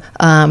move them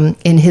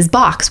in his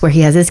box where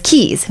he has his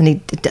keys and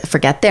he'd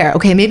forget there.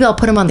 Okay, maybe I'll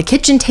put them on the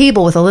kitchen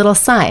table with a little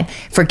sign,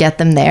 forget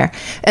them there.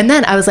 And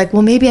then I was like,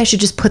 well, maybe I should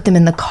just put them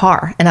in the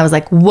car. And I was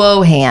like,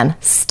 whoa, Han,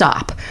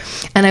 stop.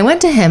 And I went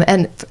to him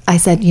and I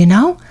said, you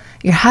know,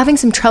 you're having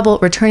some trouble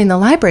returning the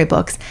library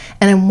books,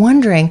 and I'm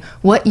wondering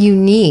what you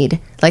need.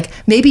 Like,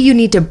 maybe you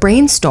need to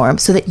brainstorm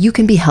so that you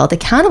can be held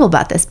accountable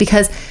about this,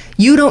 because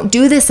you don't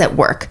do this at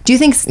work. Do you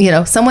think, you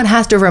know, someone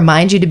has to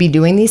remind you to be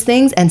doing these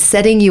things and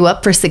setting you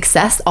up for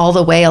success all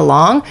the way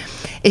along?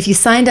 If you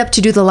signed up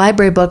to do the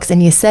library books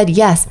and you said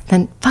yes,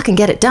 then fucking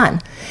get it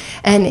done.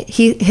 And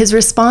his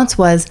response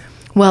was,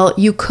 well,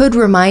 you could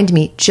remind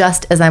me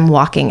just as I'm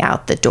walking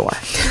out the door.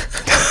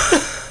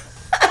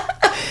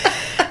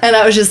 And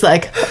I was just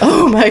like,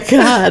 oh my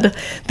God,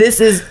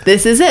 this is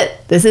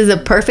it. This is a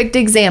perfect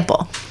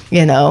example,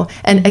 you know?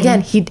 And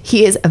again,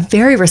 he is a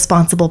very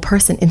responsible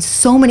person in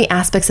so many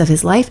aspects of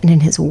his life and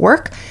in his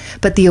work,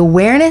 but the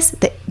awareness,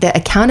 the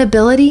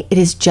accountability, it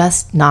is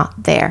just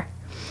not there.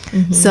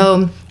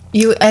 So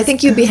I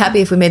think you'd be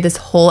happy if we made this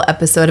whole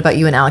episode about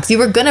you and Alex. You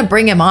were going to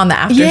bring him on the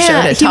after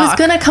show to talk. He was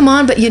going to come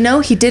on, but you know,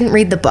 he didn't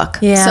read the book.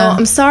 Yeah. So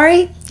I'm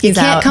sorry. You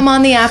can't come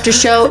on the after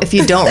show if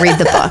you don't read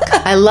the book.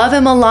 I love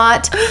him a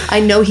lot. I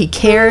know he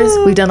cares.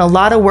 We've done a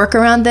lot of work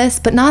around this,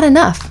 but not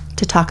enough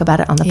to talk about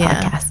it on the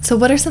podcast. So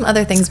what are some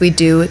other things we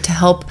do to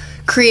help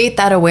create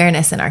that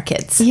awareness in our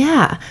kids?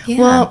 Yeah.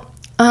 Well,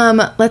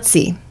 let's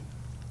see.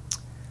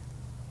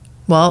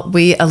 Well,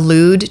 we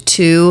allude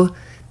to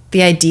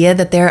the idea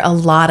that there are a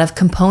lot of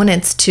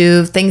components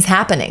to things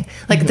happening.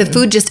 Like the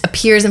food just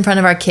appears in front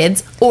of our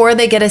kids, or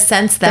they get a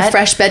sense that the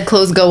fresh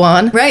bedclothes go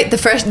on. Right. They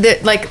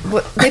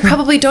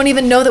probably don't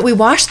even know that we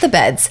wash the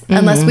beds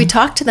unless we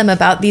talk to them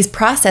about these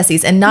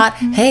processes and not,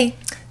 hey,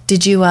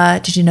 did you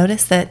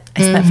notice that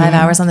I spent 5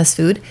 hours on this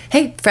food?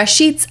 Hey, fresh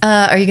sheets.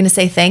 Are you going to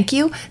say thank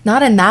you?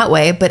 Not in that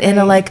way, but in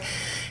a like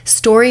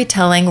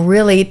storytelling,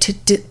 really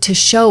to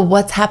show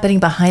what's happening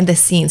behind the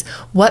scenes,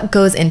 what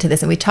goes into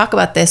this. And we talk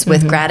about this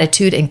with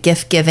gratitude and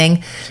gift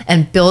giving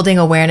and building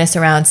awareness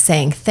around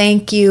saying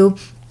thank you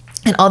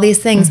and all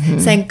these things,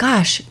 saying,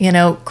 gosh, you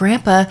know,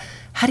 Grandpa,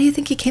 how do you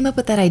think he came up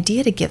with that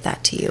idea to give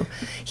that to you?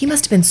 He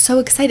must have been so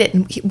excited.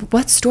 And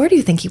what store do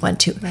you think he went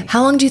to? Right.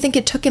 How long do you think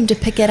it took him to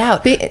pick it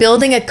out?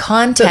 Building a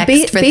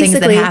context for things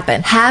that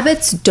happen.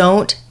 Habits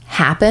don't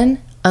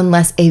happen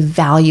unless a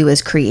value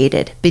is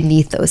created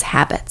beneath those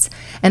habits.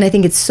 And I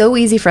think it's so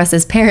easy for us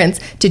as parents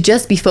to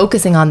just be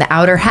focusing on the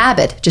outer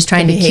habit, just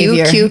trying to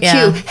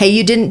cue. Hey,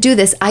 you didn't do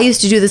this. I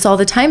used to do this all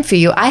the time for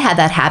you. I had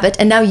that habit,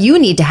 and now you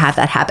need to have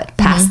that habit.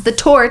 Pass the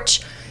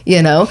torch,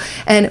 you know?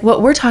 And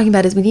what we're talking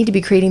about is we need to be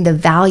creating the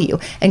value.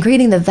 And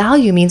creating the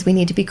value means we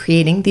need to be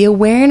creating the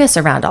awareness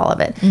around all of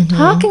it.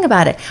 Talking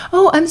about it.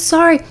 Oh, I'm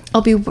sorry.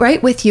 I'll be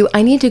right with you.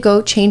 I need to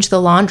go change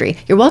the laundry.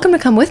 You're welcome to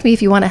come with me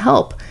if you want to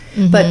help.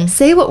 But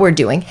say what we're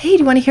doing. Hey, do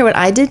you want to hear what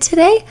I did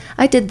today?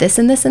 I did this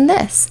and this and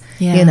this,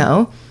 you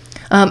know?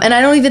 And I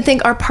don't even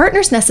think our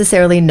partners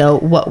necessarily know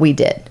what we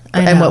did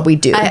and what we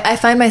do. I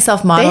find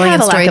myself modeling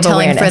and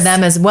storytelling for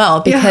them as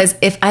well, because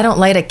if I don't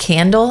light a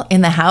candle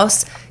in the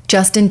house,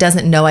 Justin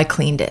doesn't know I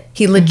cleaned it.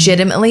 He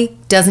legitimately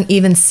doesn't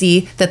even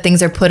see that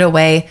things are put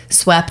away,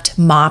 swept,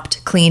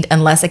 mopped, cleaned,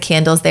 unless a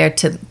candle's there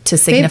to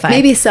signify.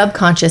 Maybe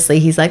subconsciously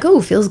he's like, oh,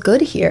 feels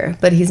good here.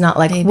 But he's not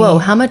like, whoa,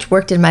 how much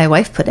work did my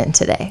wife put in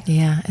today?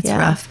 Yeah, it's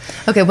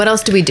rough. Okay, what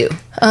else do we do?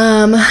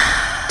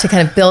 To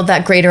kind of build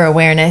that greater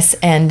awareness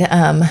and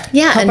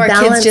help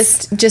our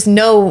kids just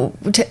know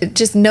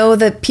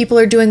that people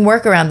are doing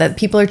work around, that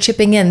people are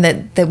chipping in,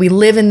 that we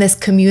live in this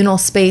communal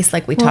space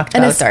like we talked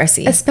about,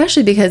 Darcy.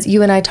 Especially because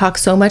you and I talk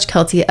so much,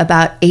 Kelty,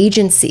 about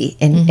agency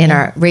in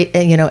our,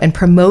 you know, and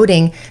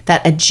promoting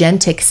that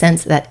agentic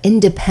sense, that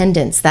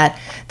independence, that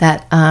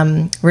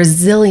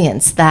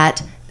resilience,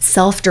 that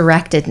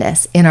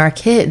self-directedness in our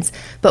kids.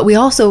 But we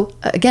also,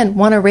 again,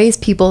 want to raise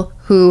people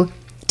who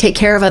take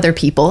care of other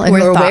people and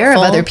who are aware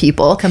of other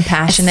people,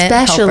 compassionate,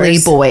 especially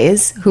helpers.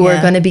 Boys who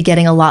are going to be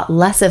getting a lot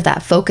less of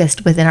that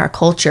focused within our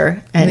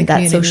culture and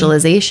that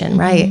socialization,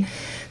 right?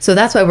 So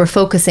that's why we're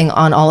focusing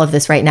on all of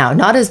this right now.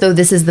 Not as though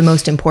this is the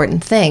most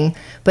important thing,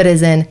 but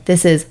as in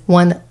this is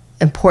one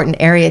important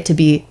area to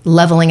be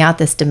leveling out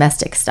this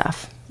domestic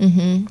stuff.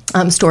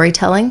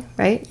 Storytelling,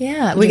 right?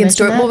 Yeah, we can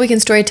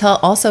storytell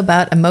also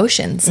about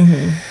emotions,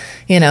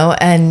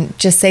 and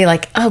just say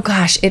like, oh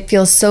gosh, it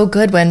feels so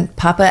good when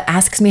Papa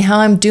asks me how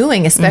I'm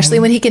doing, especially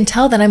when he can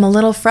tell that I'm a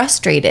little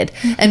frustrated.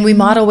 And we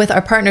model with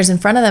our partners in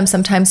front of them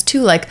sometimes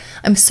too, like,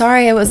 I'm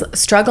sorry I was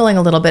struggling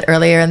a little bit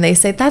earlier, and they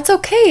say, that's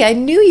okay, I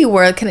knew you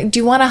were. Do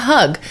you want a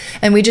hug?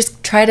 And we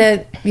just try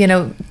to,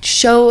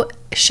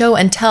 show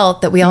and tell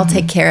that we all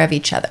take care of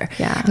each other.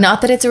 Yeah. Not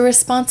that it's a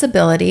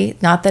responsibility,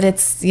 not that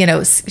it's,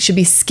 should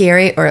be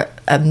scary or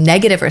a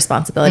negative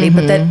responsibility,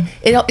 but that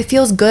it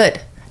feels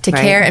good to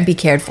care and be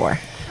cared for.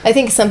 I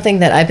think something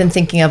that I've been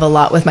thinking of a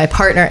lot with my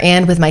partner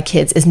and with my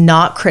kids is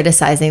not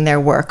criticizing their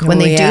work. When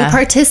they do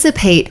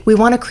participate, we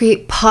want to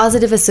create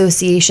positive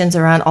associations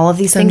around all of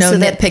these things. No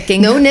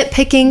nitpicking. No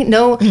nitpicking,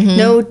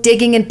 no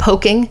digging and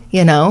poking,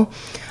 And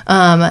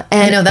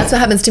I know that's what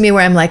happens to me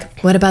where I'm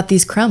like, what about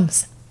these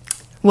crumbs?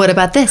 What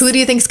about this? Who do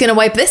you think's going to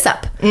wipe this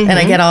up? And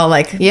I get all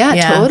like,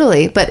 yeah,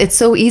 totally. But it's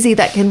so easy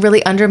that can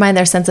really undermine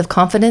their sense of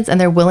confidence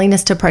and their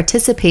willingness to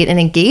participate and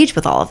engage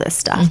with all of this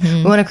stuff.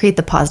 We want to create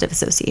the positive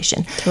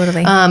association.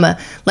 Totally.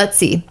 Let's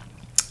see.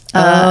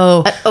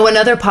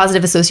 Another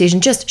positive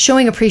association, just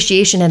showing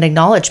appreciation and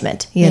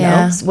acknowledgement,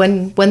 know,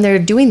 when they're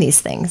doing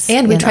these things.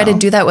 And we try to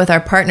do that with our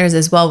partners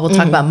as well. We'll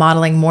talk about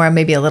modeling more,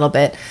 maybe a little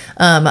bit.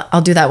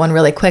 I'll do that one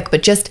really quick,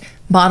 but just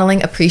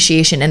modeling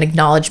appreciation and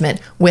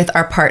acknowledgement with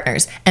our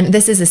partners. And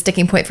this is a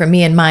sticking point for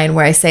me and mine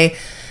where I say,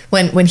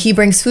 when he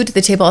brings food to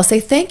the table, I'll say,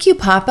 thank you,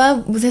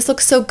 Papa. This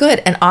looks so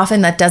good. And often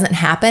that doesn't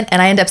happen.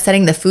 And I end up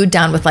setting the food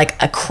down with like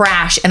a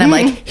crash. And I'm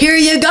like, here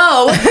you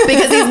go.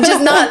 Because he's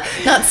just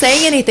not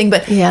saying anything.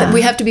 But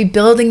we have to be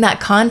building that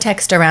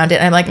context around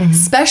it. And I'm like,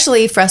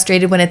 especially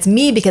frustrated when it's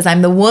me because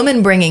I'm the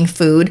woman bringing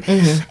food.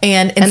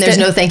 And there's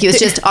no thank you. It's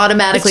just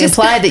automatically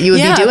implied that you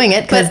would be doing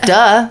it because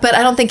duh. But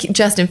I don't think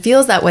Justin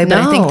feels that way. But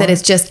I think that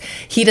it's just,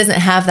 he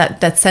doesn't have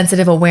that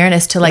sensitive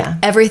awareness to like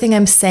everything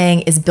I'm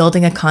saying is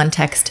building a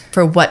context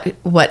for what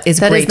is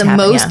that great is the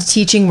most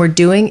teaching we're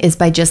doing is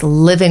by just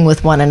living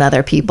with one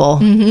another, people.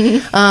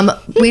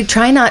 We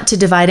try not to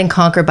divide and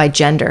conquer by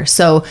gender.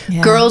 So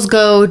girls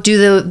go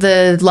do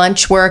the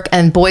lunch work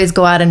and boys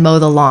go out and mow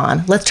the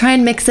lawn. Let's try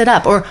and mix it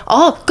up, or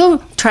I'll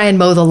go try and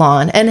mow the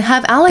lawn and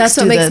have Alex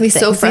do the things. That's what makes me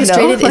so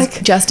frustrated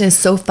is Justin is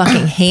so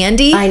fucking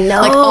handy. I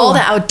know. Like all the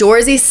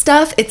outdoorsy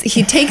stuff,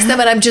 he takes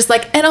them and I'm just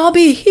like, and I'll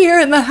be here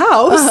in the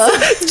house.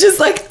 It's just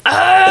like,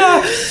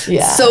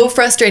 so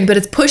frustrating, but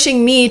it's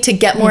pushing me to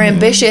get more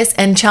ambitious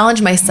and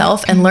challenge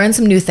myself and learn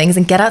some new things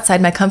and get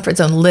outside my comfort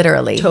zone,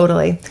 literally.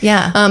 Totally.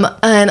 Yeah.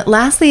 And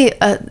lastly,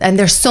 and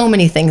there's so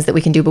many things that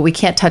we can do, but we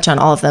can't touch on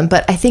all of them.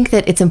 But I think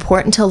that it's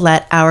important to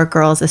let our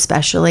girls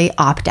especially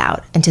opt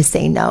out and to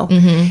say no.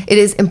 It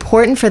is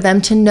important for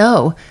them to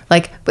know,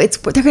 like,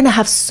 they're going to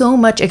have so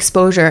much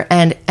exposure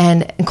and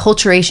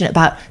enculturation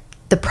about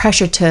the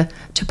pressure to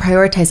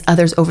prioritize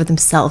others over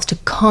themselves, to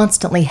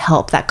constantly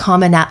help, that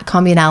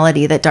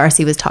communality that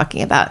Darcy was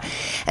talking about.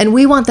 And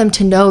we want them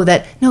to know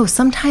that, no,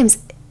 sometimes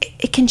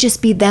it can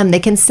just be them. They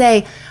can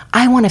say,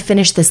 I want to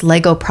finish this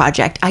Lego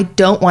project. I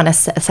don't want to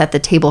set the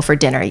table for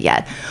dinner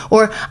yet.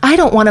 Or I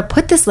don't want to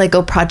put this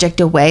Lego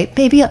project away.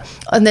 Maybe,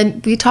 and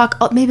then we talk,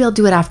 maybe I'll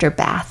do it after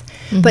bath.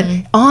 But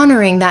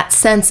honoring that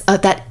sense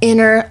of that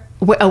inner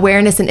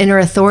awareness and inner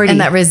authority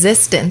and that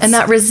resistance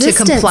to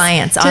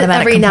compliance, automatic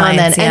every compliance,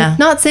 now and then, and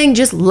not saying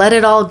just let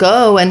it all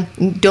go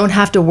and don't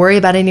have to worry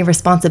about any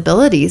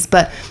responsibilities,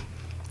 but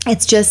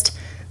it's just,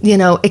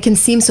 it can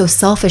seem so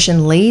selfish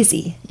and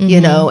lazy.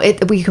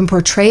 We can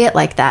portray it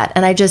like that,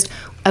 and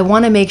I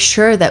want to make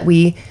sure that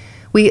we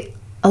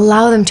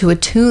allow them to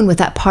attune with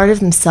that part of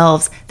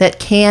themselves that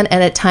can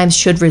and at times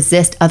should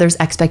resist others'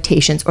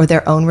 expectations or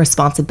their own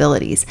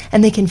responsibilities,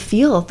 and they can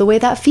feel the way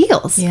that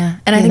feels. Yeah,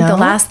 and I think the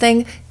last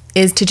thing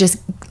is to just,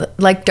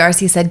 like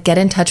Darcy said, get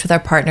in touch with our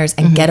partners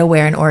and get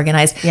aware and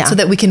organized so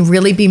that we can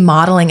really be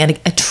modeling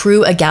a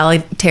true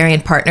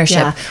egalitarian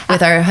partnership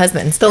with our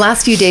husbands. The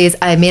last few days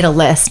I made a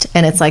list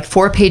and it's like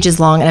 4 pages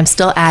long and I'm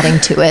still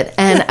adding to it.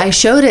 And I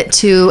showed it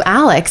to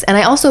Alex, and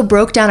I also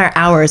broke down our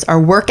hours,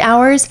 our work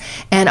hours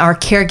and our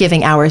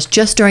caregiving hours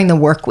just during the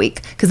work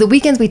week. Because the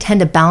weekends we tend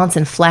to balance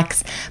and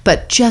flex,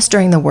 but just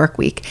during the work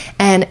week.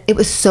 And it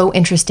was so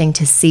interesting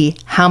to see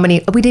how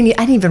many, I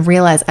didn't even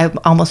realize I have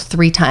almost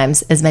 3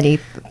 times as many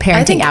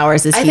parenting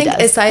hours as he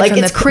does. Aside from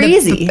it's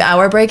crazy. The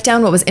hour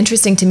breakdown, what was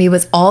interesting to me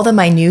was all the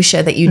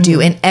minutia that you do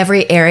in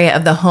every area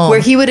of the home. Where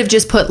he would have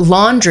just put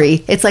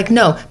laundry. It's like,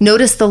 no,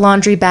 notice the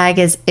laundry bag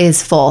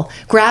is full.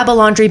 Grab a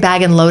laundry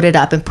bag and load it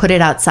up and put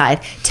it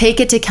outside. Take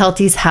it to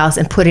Kelty's house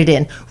and put it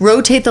in.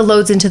 Rotate the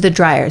loads into the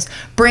dryers.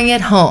 Bring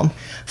it home.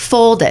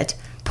 Fold it.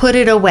 Put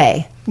it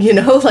away. You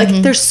know, like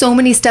there's so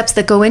many steps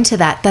that go into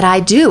that I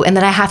do and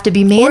that I have to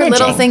be managing. Or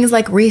little things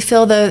like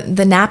refill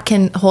the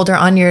napkin holder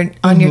on your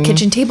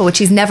kitchen table, which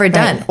he's never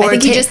done. Right. Or I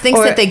think he just thinks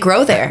that they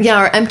grow there.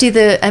 Yeah, or empty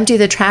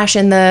the trash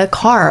in the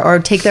car, or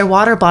take their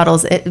water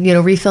bottles,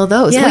 refill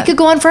those. Yeah. We could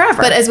go on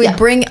forever. But as we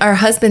bring our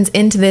husbands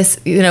into this,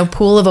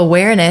 pool of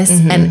awareness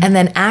and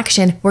then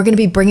action, we're going to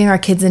be bringing our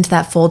kids into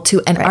that fold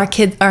too. And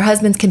our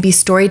husbands can be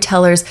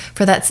storytellers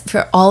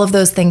for all of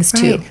those things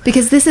too. Right.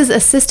 Because this is a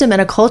system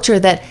and a culture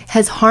that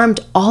has harmed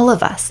all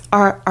of us,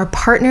 our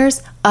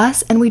partners,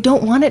 us, and we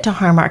don't want it to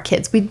harm our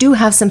kids. We do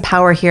have some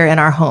power here in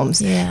our homes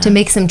to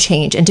make some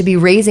change and to be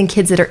raising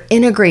kids that are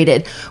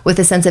integrated with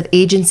a sense of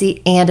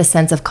agency and a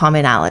sense of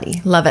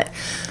commonality. Love it.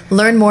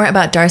 Learn more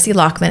about Darcy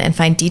Lockman and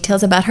find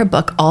details about her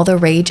book, All the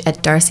Rage,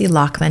 at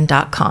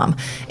darcylockman.com.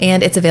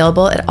 And it's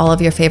available at all of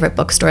your favorite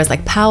bookstores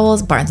like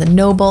Powell's, Barnes &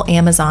 Noble,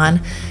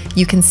 Amazon.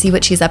 You can see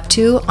what she's up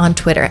to on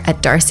Twitter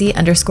at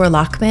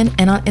Darcy_Lockman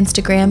and on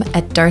Instagram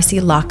at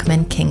Darcy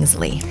Lockman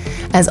Kingsley.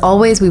 As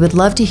always, we would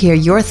love to hear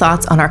your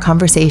thoughts on our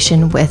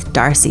conversation with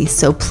Darcy.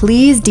 So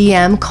please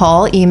DM,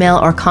 call, email,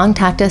 or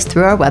contact us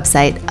through our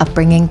website,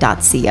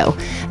 upbringing.co.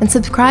 And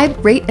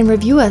subscribe, rate, and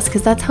review us,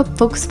 because that's how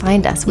folks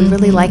find us. We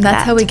really like that.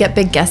 That's how we get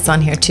big guests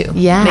on here too.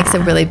 Yeah. Makes a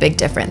really big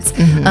difference.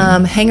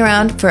 Hang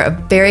around for a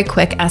very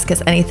quick Ask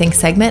Us Anything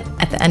segment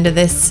at the end of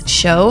this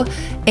show.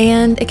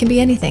 And it can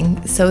be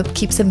anything. So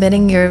keep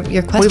submitting your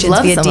questions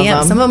via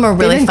DM. Some of them are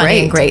really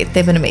funny and great.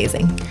 They've been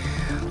amazing.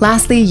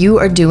 Lastly, you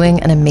are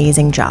doing an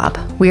amazing job.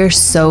 We are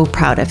so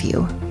proud of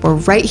you. We're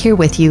right here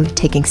with you,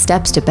 taking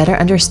steps to better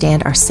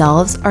understand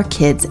ourselves, our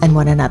kids, and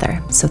one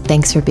another. So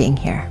thanks for being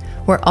here.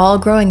 We're all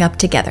growing up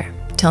together.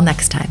 Till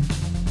next time.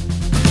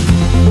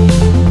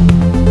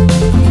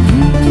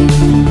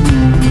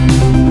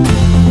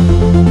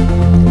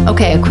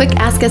 Okay, a quick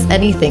Ask Us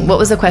Anything. What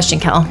was the question,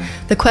 Cal?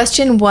 The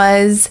question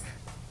was...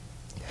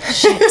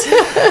 Shit.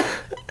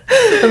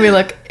 Let me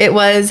look. It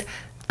was...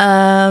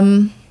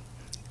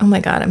 Oh my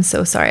God, I'm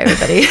so sorry,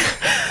 everybody.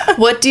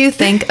 What do you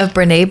think of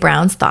Brené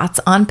Brown's thoughts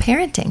on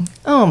parenting?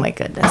 Oh my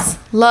goodness.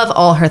 Love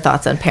all her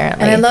thoughts on parenting.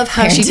 And I love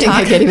how she talks.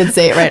 I can't even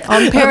say it right.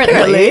 On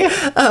parently.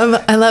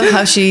 I love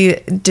how she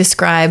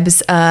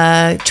describes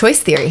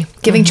choice theory,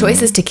 giving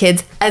choices to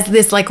kids as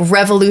this like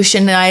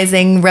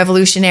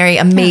revolutionary,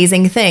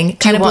 amazing thing.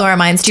 Kind of blew our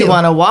minds too. Do you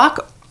want to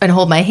walk and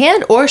hold my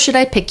hand, or should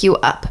I pick you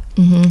up?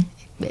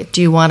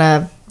 Do you want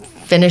to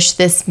finish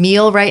this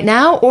meal right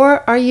now,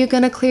 or are you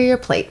going to clear your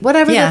plate?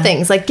 Whatever the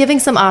things, like giving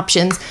some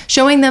options,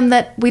 showing them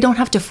that we don't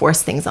have to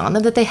force things on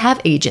them, that they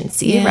have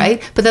agency,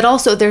 right? But that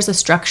also there's a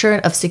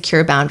structure of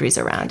secure boundaries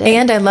around it.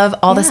 And I love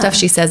all the stuff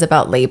she says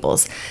about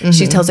labels.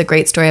 She tells a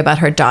great story about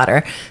her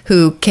daughter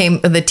who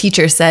the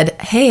teacher said,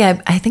 hey,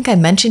 I think I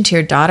mentioned to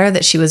your daughter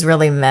that she was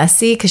really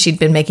messy because she'd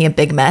been making a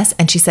big mess.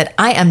 And she said,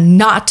 I am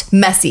not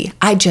messy.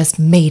 I just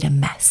made a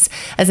mess.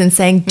 As in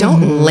saying,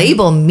 don't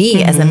label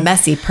me as a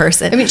messy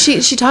person. I mean,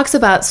 she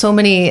talks about so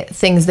many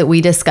things that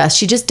we discuss.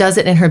 She just does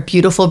it in her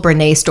beautiful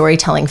Brené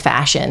storytelling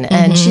fashion.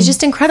 And she's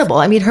just incredible.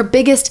 I mean, her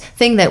biggest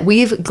thing that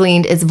we've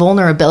gleaned is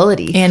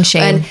vulnerability. And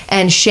shame.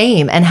 And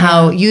shame. And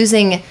how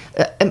using,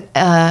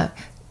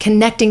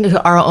 connecting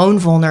to our own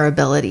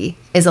vulnerability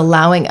is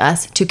allowing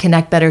us to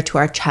connect better to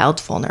our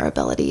child's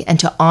vulnerability and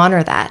to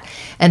honor that,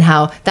 and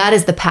how that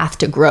is the path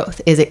to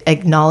growth, is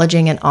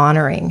acknowledging and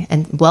honoring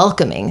and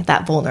welcoming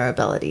that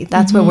vulnerability.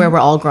 That's where we're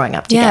all growing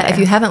up together. Yeah, if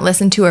you haven't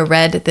listened to or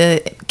read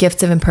The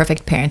Gifts of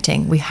Imperfect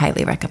Parenting, we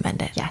highly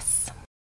recommend it. Yes.